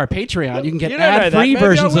subscribe to our Patreon, you can get You don't know that. ad-free Maybe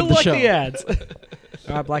versions I will of the like show. the ads.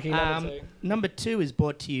 All right, Blakey, number 2. Number 2 is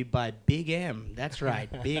brought to you by Big M. That's right.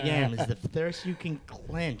 Big M is the thirst you can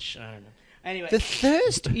clench. I don't know. Anyway, The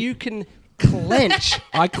thirst you can clench.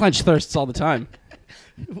 I clench thirsts all the time.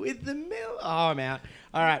 with the milk. Oh, I'm out.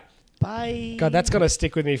 All right. Bye. God, that's going to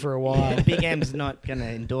stick with me for a while. Big M's not going to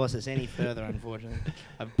endorse us any further, unfortunately.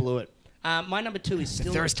 I blew it. My number 2 is The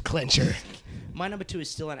still thirst clencher. My number 2 is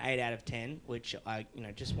still an 8 out of 10, which I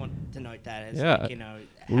just want to note that as Yeah. like, It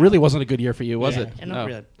really wasn't a good year for you, was yeah, it? Not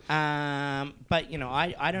really. But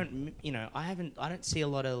I don't see a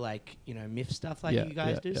lot of MIF stuff like Yeah, you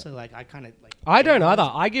guys yeah, do. yeah. So I kind of like. I don't either.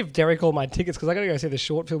 I give Derek all my tickets because I got to go see the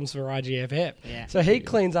short films for IGFF. Yeah. So he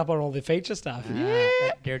cleans up on all the feature stuff.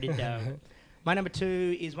 That dirty dough. My number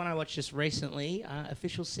 2 is one I watched just recently,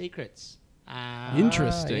 Official Secrets.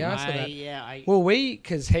 Interesting. yeah, I saw that. I Well,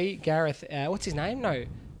 because Gareth, what's his name? No.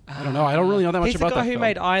 I don't know. I don't really know that much He's about the guy that who film.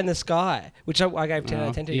 made Eye in the Sky, which I gave 10 out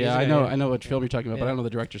of 10 to. Yeah, years ago. I know what film you're talking about, but I Yeah. don't know the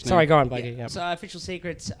director's name. Sorry, go on, Blakey. Yep. So Official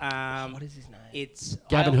Secrets. What is his name? It's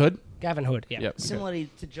Gavin Hood? Gavin Hood. Yeah. Yep. Okay. Similarly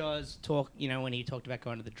to Jaws talk, when he talked about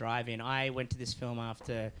going to the drive-in, I went to this film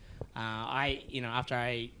after after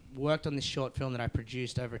I worked on this short film that I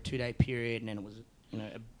produced over a 2-day period, and then it was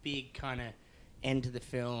a big kind of end to the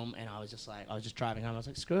film, and I was just driving home. I was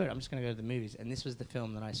like, screw it, I'm just going to go to the movies. And this was the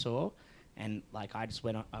film that I saw, and I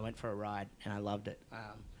went for a ride, and I loved it.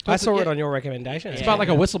 I saw it on your recommendation. It's Yeah. about like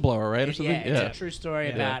a whistleblower, right, or something? It's a true story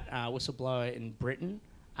Yeah. about a whistleblower in Britain,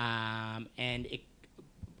 and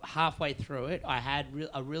halfway through it, I had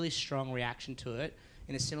a really strong reaction to it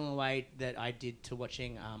in a similar way that I did to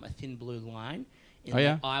watching A Thin Blue Line. Oh,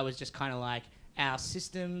 yeah? I was just kind of like, our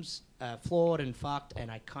systems flawed and fucked, and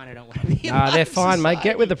I kind of don't want to be. They're fine, mate.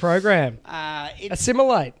 Get with the program.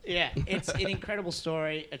 Assimilate. Yeah, it's an incredible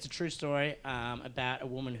story. It's a true story about a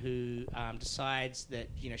woman who decides that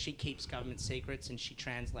she keeps government secrets and she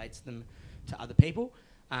translates them to other people.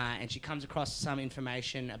 and she comes across some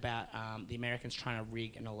information about the Americans trying to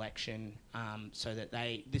rig an election so that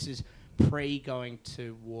this is pre-going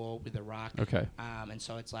to war with Iraq. Okay. And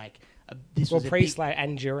so it's like pre-slave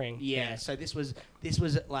and during. Yeah. So this was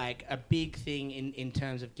like a big thing in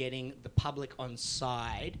terms of getting the public on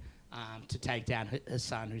side to take down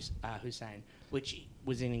Hassan Hussein, which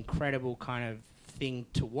was an incredible kind of thing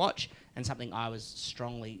to watch and something I was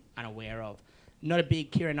strongly unaware of. Not a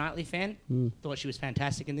big Keira Knightley fan. Thought she was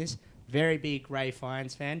fantastic in this. Very big Ray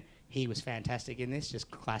Fiennes fan. He was fantastic in this.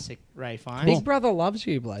 Just classic Ray Fiennes. Big Brother loves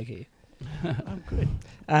you, Blakey. I'm good.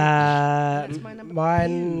 That's my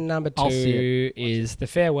number 2 is The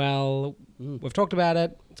Farewell. We've talked about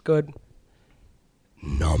it. It's good.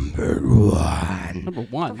 Number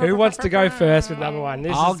 1. Who wants to go first with number 1?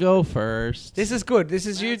 I'll go first. This is good. This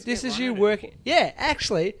is you working. Yeah,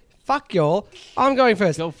 actually, fuck y'all. I'm going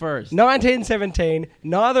first. Go first. 1917.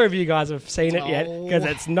 Neither of you guys have seen it yet because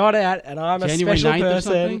it's not out, and I'm January a special 9th or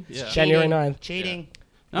person. something? Yeah. January 9th. Cheating.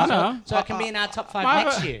 No. So it can be in our top 5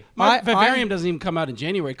 next year. Vivarium doesn't even come out in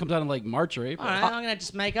January. It comes out in like March or April. All right, I'm going to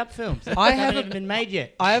just make up films. I haven't even been made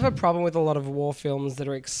yet. I have a problem with a lot of war films that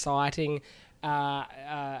are exciting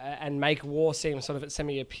and make war seem sort of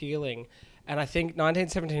semi-appealing. And I think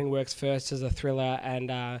 1917 works first as a thriller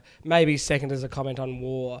and maybe second as a comment on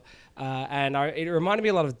war. It reminded me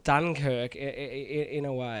a lot of Dunkirk in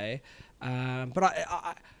a way. But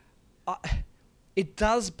it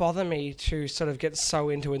does bother me to sort of get so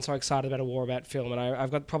into and so excited about a war about film. And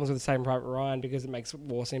I've got problems with the Saving Private Ryan because it makes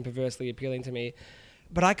war seem perversely appealing to me.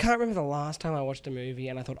 But I can't remember the last time I watched a movie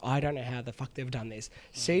and I thought, I don't know how the fuck they've done this.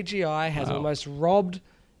 CGI has almost robbed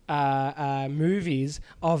movies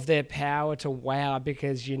of their power to wow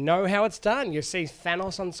because you know how it's done. You see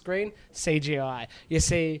Thanos on screen, CGI. You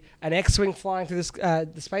see an X-Wing flying through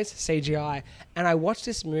the space, CGI. And I watched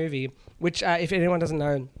this movie, which if anyone doesn't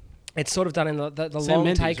know, it's sort of done in the long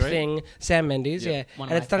Mendes, take right? thing. Sam Mendes, yeah.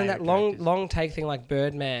 And it's done in that long take thing like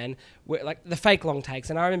Birdman, where, like the fake long takes.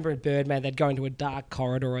 And I remember in Birdman, they'd go into a dark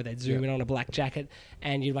corridor or they'd zoom in on a black jacket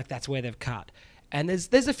and you're like, that's where they've cut. And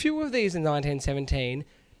there's a few of these in 1917,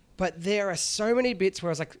 but there are so many bits where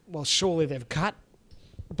I was like, well, surely they've cut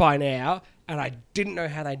by now. And I didn't know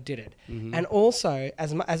how they did it. Mm-hmm. And also,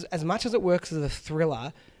 as much as it works as a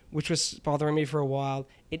thriller, which was bothering me for a while,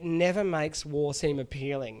 it never makes war seem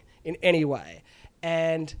appealing in any way.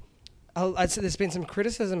 And I'd say there's been some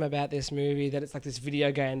criticism about this movie that it's like this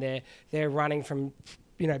video game. They're running from,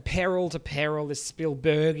 peril to peril, this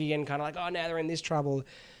Spielbergian kind of like, oh, now they're in this trouble.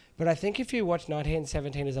 But I think if you watch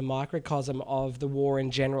 1917 as a microcosm of the war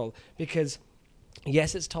in general, because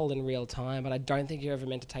yes, it's told in real time, but I don't think you're ever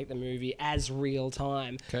meant to take the movie as real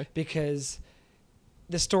time. Okay. Because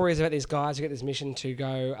the story is about these guys who get this mission to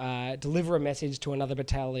go deliver a message to another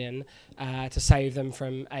battalion to save them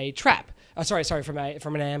from a trap. From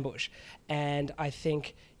an ambush. And I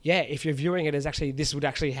think, if you're viewing it as actually this would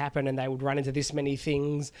actually happen and they would run into this many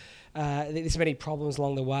things, this many problems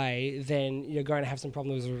along the way, then you're going to have some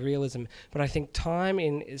problems with realism. But I think time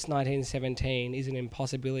in 1917 is an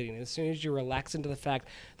impossibility. And as soon as you relax into the fact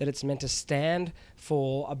that it's meant to stand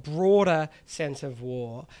for a broader sense of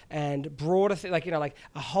war and broader, like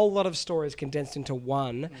a whole lot of stories condensed into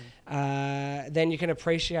one, then you can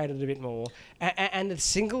appreciate it a bit more. And the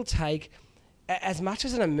single take, as much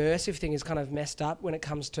as an immersive thing is kind of messed up when it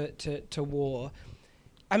comes to war,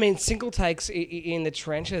 I mean, single takes in the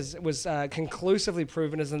trenches was conclusively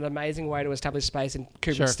proven as an amazing way to establish space in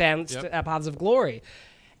Kubrick's Paths of Glory.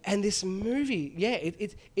 And this movie,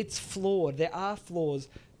 it's flawed. There are flaws,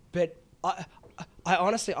 but I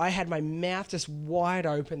honestly, I had my mouth just wide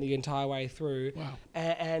open the entire way through. Wow.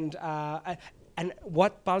 And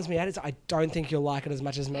what bums me out is I don't think you'll like it as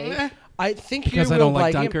much as me. I think because you will. I don't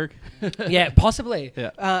like Dunkirk. Yeah, possibly.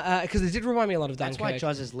 Yeah. Because it did remind me a lot of Dunkirk. That's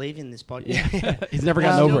why Joz is leaving this podcast. He's never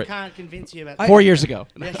gotten over it. Can't convince you about 4 years ago.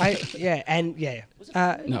 Was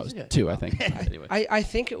it 2, I think. Anyway. I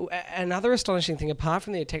think another astonishing thing, apart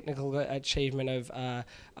from the technical achievement of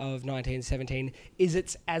 1917, is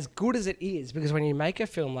it's as good as it is. Because when you make a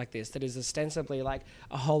film like this that is ostensibly like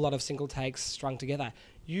a whole lot of single takes strung together,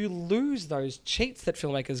 you lose those cheats that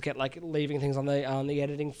filmmakers get, like leaving things on the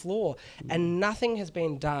editing floor. And nothing has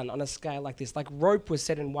been done on a scale like this. Like Rope was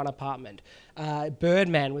set in one apartment.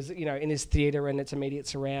 Birdman was, in his theatre and its immediate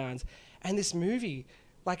surrounds. And this movie,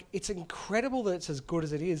 like, it's incredible that it's as good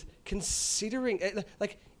as it is, considering,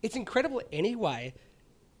 it's incredible anyway.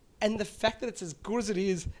 And the fact that it's as good as it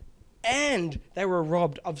is, and they were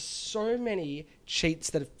robbed of so many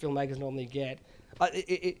cheats that filmmakers normally get,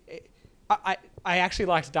 I actually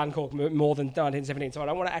liked Dunkirk more than 1917, so I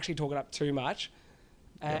don't want to actually talk it up too much.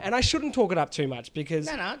 And I shouldn't talk it up too much because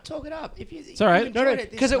No, talk it up. If you, it's all right. no,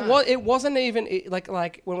 because it wasn't even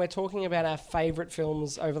like when we're talking about our favourite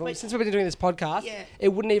films over the since we've been doing this podcast, it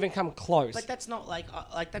wouldn't even come close. But that's not like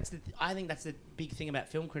that's I think that's the big thing about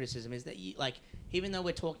film criticism is that you like even though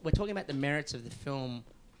we're talking about the merits of the film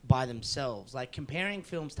by themselves, like comparing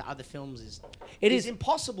films to other films is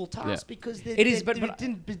impossible task because it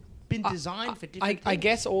didn't been designed for different things. I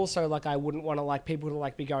guess also like I wouldn't want to like people to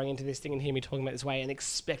like be going into this thing and hear me talking about it this way and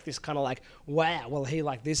expect this kind of like, wow, well he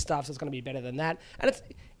like this stuff, so it's going to be better than that. And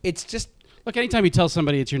it's just look, anytime you tell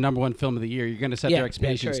somebody it's your number one film of the year, you're going to set their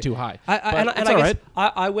expectations too high.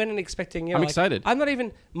 I went in expecting. I'm excited. I'm not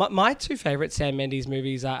even my two favorite Sam Mendes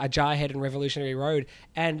movies are Jarhead and Revolutionary Road,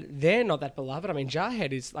 and they're not that beloved. I mean,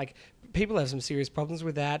 Jarhead is like people have some serious problems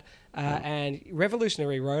with that, and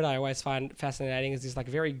Revolutionary Road I always find fascinating as this like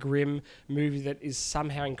very grim movie that is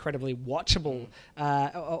somehow incredibly watchable,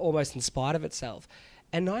 almost in spite of itself.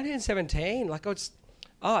 And 1917, like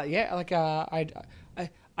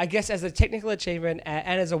I guess as a technical achievement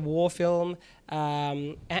and as a war film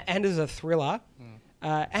and as a thriller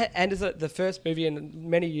and as the first movie in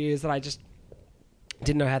many years that I just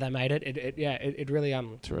didn't know how they made it. It really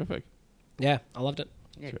terrific. Yeah, I loved it.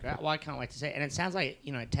 Yeah, great. Well, I can't wait to see it. And it sounds like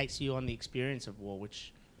it takes you on the experience of war,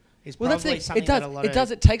 which is well, probably something that a lot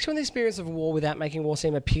of... It takes you on the experience of war without making war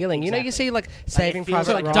seem appealing. Exactly. You see like Saving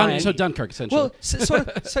Private like Ryan. So Dunkirk, essentially. Well,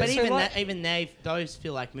 but even those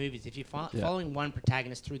feel like movies. If you're following one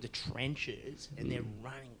protagonist through the trenches and they're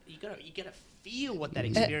running, you gotta feel what that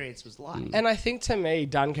experience was like. And I think to me,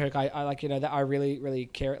 Dunkirk, I like that I really really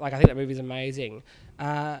care. Like I think that movie's amazing.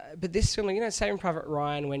 But this film, Saving Private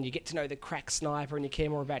Ryan, when you get to know the crack sniper and you care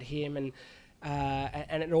more about him, and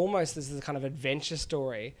it almost is this kind of adventure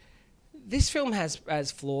story. This film has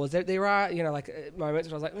flaws. There are moments where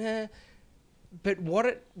I was like, eh. But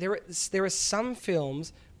there are some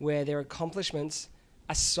films where their accomplishments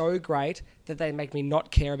are so great that they make me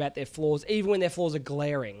not care about their flaws, even when their flaws are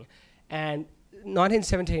glaring. And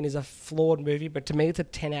 1917 is a flawed movie, but to me it's a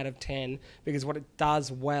 10 out of 10 because what it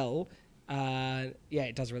does well,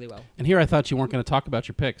 it does really well. And here I thought you weren't going to talk about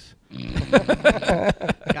your picks.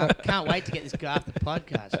 Can't wait to get this guy off the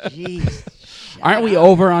podcast. Jeez. Aren't we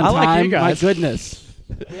over on I like time? you guys. My goodness.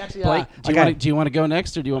 We actually Blake, are. do you want to go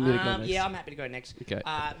next, or do you want me to go next? Yeah, I'm happy to go next. Okay.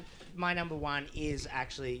 My number one is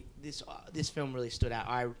actually this film really stood out.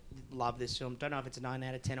 I love this film. Don't know if it's a 9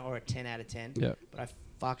 out of 10 or a 10 out of 10. Yeah. But I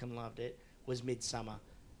fucking loved it. Was Midsummer.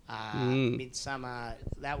 Midsummer.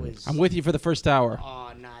 That was. I'm with you for the first hour.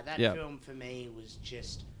 Oh no, that film for me was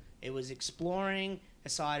just. It was exploring a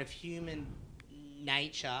side of human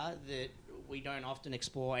nature that we don't often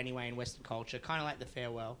explore anyway in Western culture. Kind of like The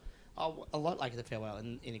Farewell. A lot like The Farewell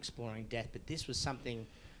in exploring death. But this was something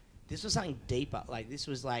deeper. Like this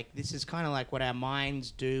is kind of like what our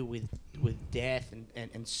minds do with death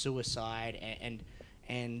and suicide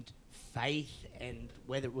and faith and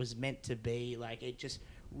whether it was meant to be. Like it just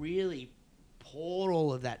really poured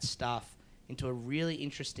all of that stuff into a really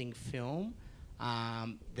interesting film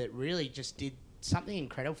that really just did something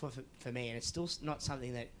incredible for me. And it's still not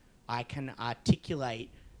something that I can articulate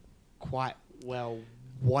quite well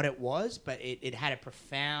what it was, but it had a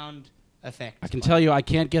profound effect. I can tell you, I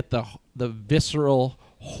can't get the visceral,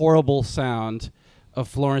 horrible sound of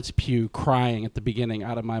Florence Pugh crying at the beginning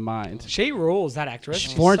out of my mind. She rules, that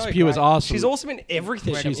actress. Florence Pugh is awesome. She's awesome in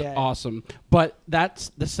everything. She's awesome. But that's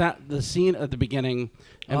the scene at the beginning,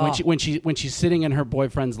 and when she's sitting in her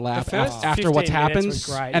boyfriend's lap after what's happened,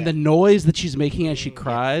 and the noise that she's making as she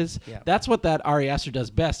cries. Yeah. That's what that Ari Aster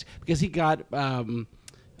does best, because he got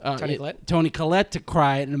Toni Collette to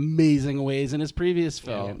cry in amazing ways in his previous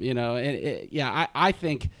film. I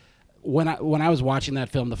think. When I was watching that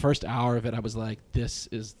film, the first hour of it, I was like, this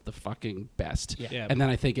is the fucking best. Yeah. And then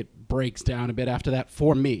I think it breaks down a bit after that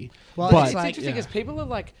for me. Well, but, it's interesting because people are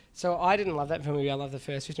like, so I didn't love that film movie. I love the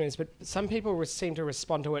first 15 minutes, but some people seem to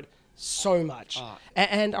respond to it so much.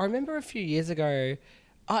 And I remember a few years ago,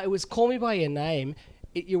 it was Call Me By Your Name.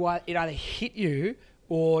 It either hit you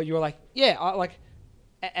or you were like,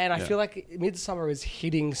 and I feel like Midsummer is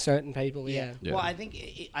hitting certain people. Yeah. Well, I think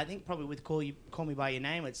probably with Call Me By Your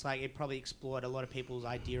Name, it's like it probably explored a lot of people's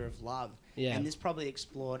idea of love. Yeah. And this probably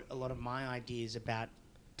explored a lot of my ideas about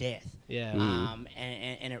death. Yeah.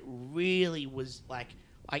 And it really was like,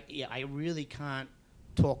 I really can't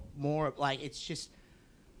talk more. Like, it's just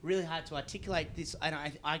really hard to articulate this, and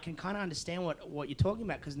I can kind of understand what you're talking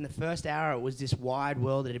about, because in the first hour it was this wide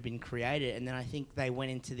world that had been created, and then I think they went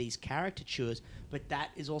into these caricatures, but that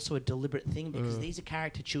is also a deliberate thing, because these are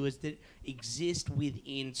caricatures that exist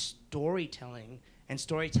within storytelling, and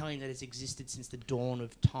storytelling that has existed since the dawn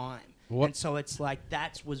of time. And so it's like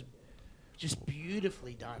that was just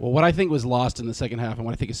beautifully done. Well, what I think was lost in the second half and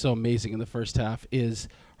what I think is so amazing in the first half is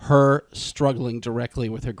her struggling directly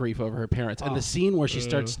with her grief over her parents. And the scene where she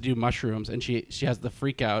starts to do mushrooms and she has the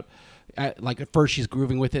freak out. At first she's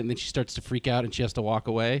grooving with it and then she starts to freak out and she has to walk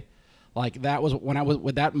away. Like that was when I was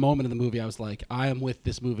with that moment in the movie, I was like, I am with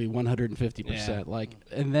this movie 150%. Yeah. Like,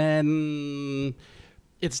 and then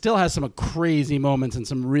it still has some crazy moments and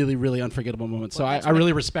some really, really unforgettable moments. Well, so I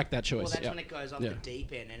really respect that choice. Well, that's when it goes off the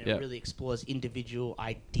deep end and it really explores individual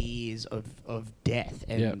ideas of death.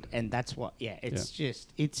 And that's what,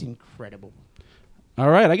 it's incredible. All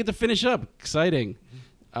right, I get to finish up. Exciting.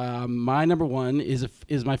 My number one is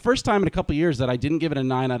my first time in a couple years that I didn't give it a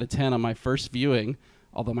 9 out of 10 on my first viewing,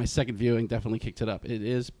 although my second viewing definitely kicked it up. It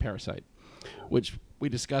is Parasite, which we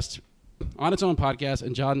discussed on its own podcast,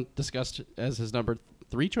 and John discussed as his number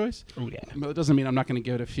 3 choice. Oh yeah. It doesn't mean I'm not going to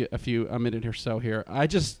give it a minute or so here.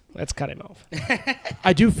 Let's cut him off.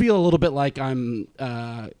 I do feel a little bit like I'm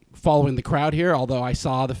following the crowd here, although I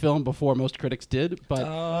saw the film before most critics did. But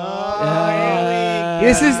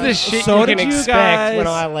this is the shit so you did can you expect guys. when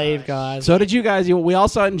I leave, guys. So did you guys. We all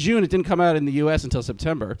saw it in June. It didn't come out in the U.S. until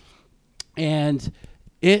September. And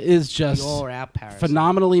it is just You're our Parasite.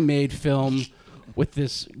 phenomenally made film with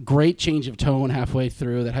this great change of tone halfway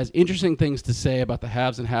through that has interesting things to say about the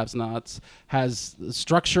haves and have-nots, has the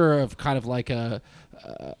structure of kind of like a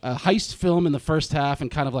heist film in the first half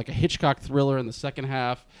and kind of like a Hitchcock thriller in the second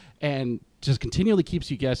half, and just continually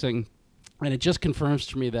keeps you guessing. And it just confirms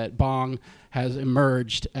to me that Bong has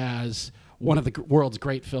emerged as one of the world's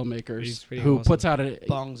great filmmakers who awesome. puts out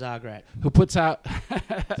Bongs are great. who puts out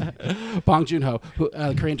Bong Joon-ho,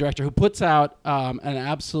 the Korean director, who puts out an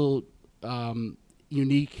absolute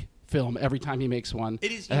unique film every time he makes one.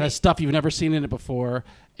 It is has unique. stuff you've never seen in it before,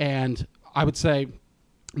 and I would say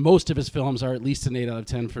most of his films are at least an 8 out of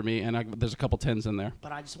 10 for me, and there's a couple 10s in there.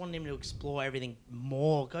 But I just wanted him to explore everything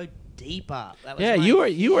more, go deeper. That was Yeah, my-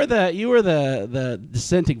 you were the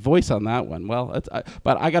dissenting voice on that one. Well,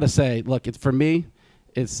 but I got to say, look, for me,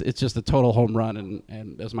 it's just a total home run, and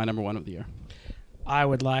it was my number 1 of the year. I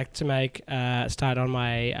would like to make start on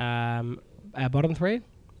my bottom 3.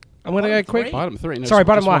 I'm going to go quick. Bottom 3. No, Sorry, just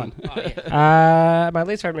bottom 1. Oh, yeah. My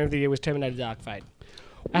least favorite movie of the year was Terminator Dark Fate.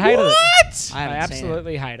 I hated it. What? I I haven't seen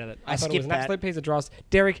absolutely hated it. I thought it was skipped an that. absolute piece of dross.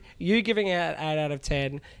 Derek, you giving it 8 out of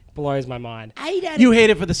 10 blows my mind. 8 out of You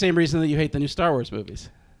hate it for the same reason that you hate the new Star Wars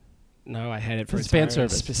movies. No, I hate it for It's its fan very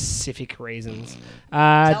service. Specific reasons.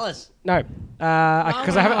 Tell us. No,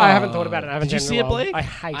 because I haven't thought about it. I haven't Did you seen see in a it, while. Blake? I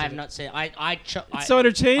hate I have it. not seen. It's so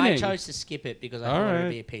entertaining. I chose to skip it because I thought it Alright. would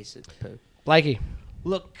be a piece of poo. Blakey.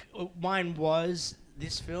 Look, mine was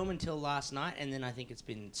this film until last night, and then I think it's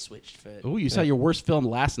been switched for. Oh, you saw your worst film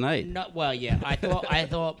last night. Well, yeah. I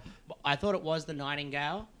thought it was The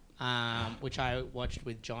Nightingale, which I watched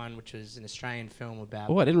with John, which was an Australian film about.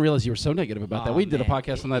 Oh, I didn't realize you were so negative about that. We did a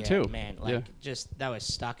podcast on that too. Man, just they were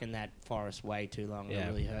stuck in that forest way too long. Yeah. It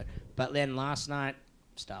really hurt. But then last night,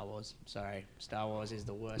 Star Wars. Sorry, Star Wars is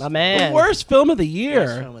the worst. My man. The worst film of the year.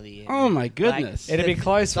 Worst film of the year. Oh man. my goodness. It'd be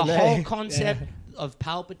close The for me. whole concept Yeah. of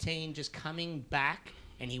Palpatine just coming back,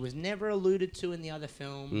 and he was never alluded to in the other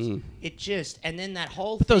films. It just, and then that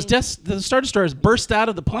whole But those thing, the Star Destroyers burst out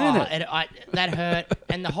of the planet. that hurt,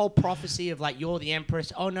 and the whole prophecy of like you're the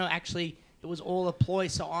Empress. Oh no, actually it was all a ploy.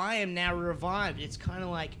 So I am now revived. It's kind of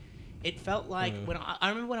like it felt like when I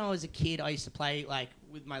remember when I was a kid, I used to play like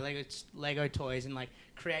with my Lego toys and like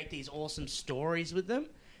create these awesome stories with them,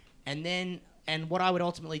 and what I would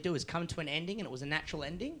ultimately do is come to an ending, and it was a natural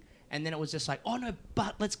ending. And then it was just like, oh no,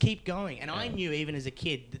 but let's keep going. And I knew even as a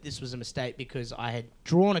kid that this was a mistake because I had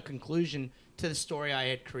drawn a conclusion to the story I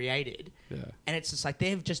had created. Yeah. And it's just like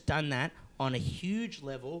they've just done that on a huge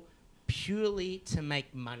level purely to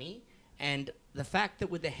make money. And the fact that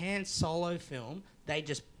with the Han Solo film, they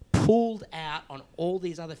just pulled out on all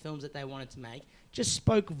these other films that they wanted to make, just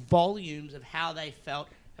spoke volumes of how they felt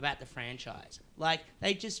about the franchise. Like,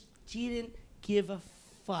 they just didn't give a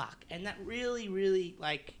fuck. And that really, really,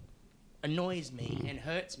 like, annoys me and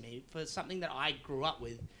hurts me for something that I grew up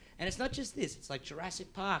with. And it's not just this. It's like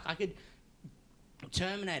Jurassic Park.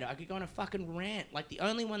 Terminator. I could go on a fucking rant. Like, the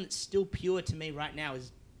only one that's still pure to me right now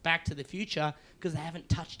is Back to the Future because they haven't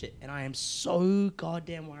touched it. And I am so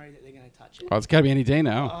goddamn worried that they're going to touch it. Oh, it's got to be any day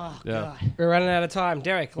now. Oh, yeah. God. We're running out of time.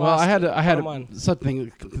 Derek, Well, I had bottom one.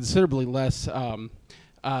 something considerably less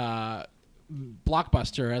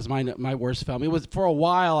Blockbuster as my worst film. It was for a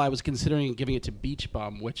while. I was considering giving it to Beach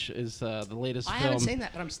Bum, which is the latest I film. haven't seen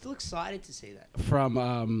that, but I'm still excited to see that.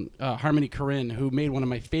 From Harmony Korine, who made one of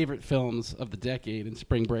my favorite films of the decade in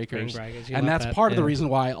Spring Breakers. And that's part of the reason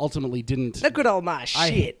why I ultimately didn't. The good old my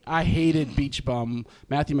shit. I hated Beach Bum.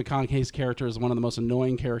 Matthew McConaughey's character is one of the most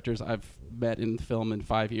annoying characters I've met in film in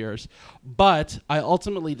 5 years. But I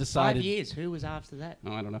ultimately decided... 5 years? Who was after that?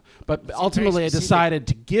 Oh, I don't know. But ultimately I decided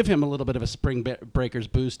to give him a little bit of a Spring Breakers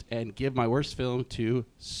boost and give my worst film to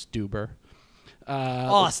Stuber.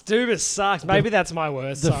 Stuber sucks. Maybe that's my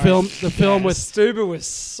worst. The film with Stuber was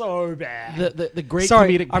so bad. The great I'm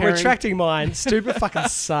comedic pairing. retracting mine. Stuber fucking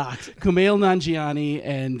sucked. Kumail Nanjiani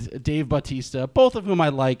and Dave Bautista, both of whom I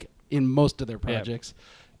like in most of their projects,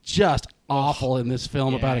 just awful in this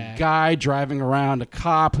film about a guy driving around, a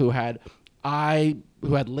cop who had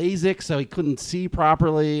LASIK, so he couldn't see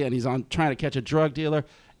properly, and he's trying to catch a drug dealer.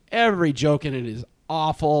 Every joke in it is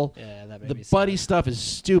awful. Yeah, that made the me sad. buddy stuff is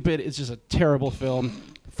stupid. It's just a terrible film.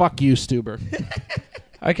 Fuck you, Stuber.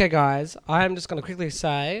 Okay, guys, I'm just going to quickly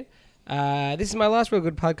say this is my last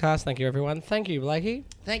Reelgood podcast. Thank you, everyone. Thank you, Blakey.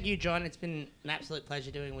 Thank you, John. It's been an absolute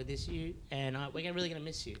pleasure doing with this you, and we're really going to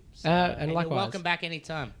miss you. So, and likewise. You're welcome back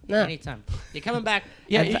anytime. Yeah. Anytime. You're coming back.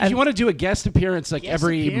 Yeah, if you want to do a guest appearance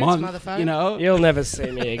every month, motherfucker. you know. You'll never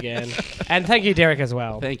see me again. And thank you, Derek, as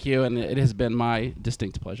well. Thank you, and it has been my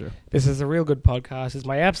distinct pleasure. This is a Reelgood podcast. It's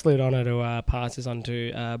my absolute honour to pass this on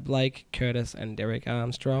to Blake, Curtis, and Derek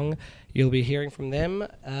Armstrong. You'll be hearing from them.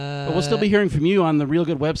 But we'll still be hearing from you on the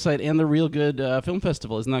Reelgood website and the Reelgood Film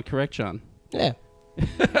Festival. Isn't that correct, John? Yeah.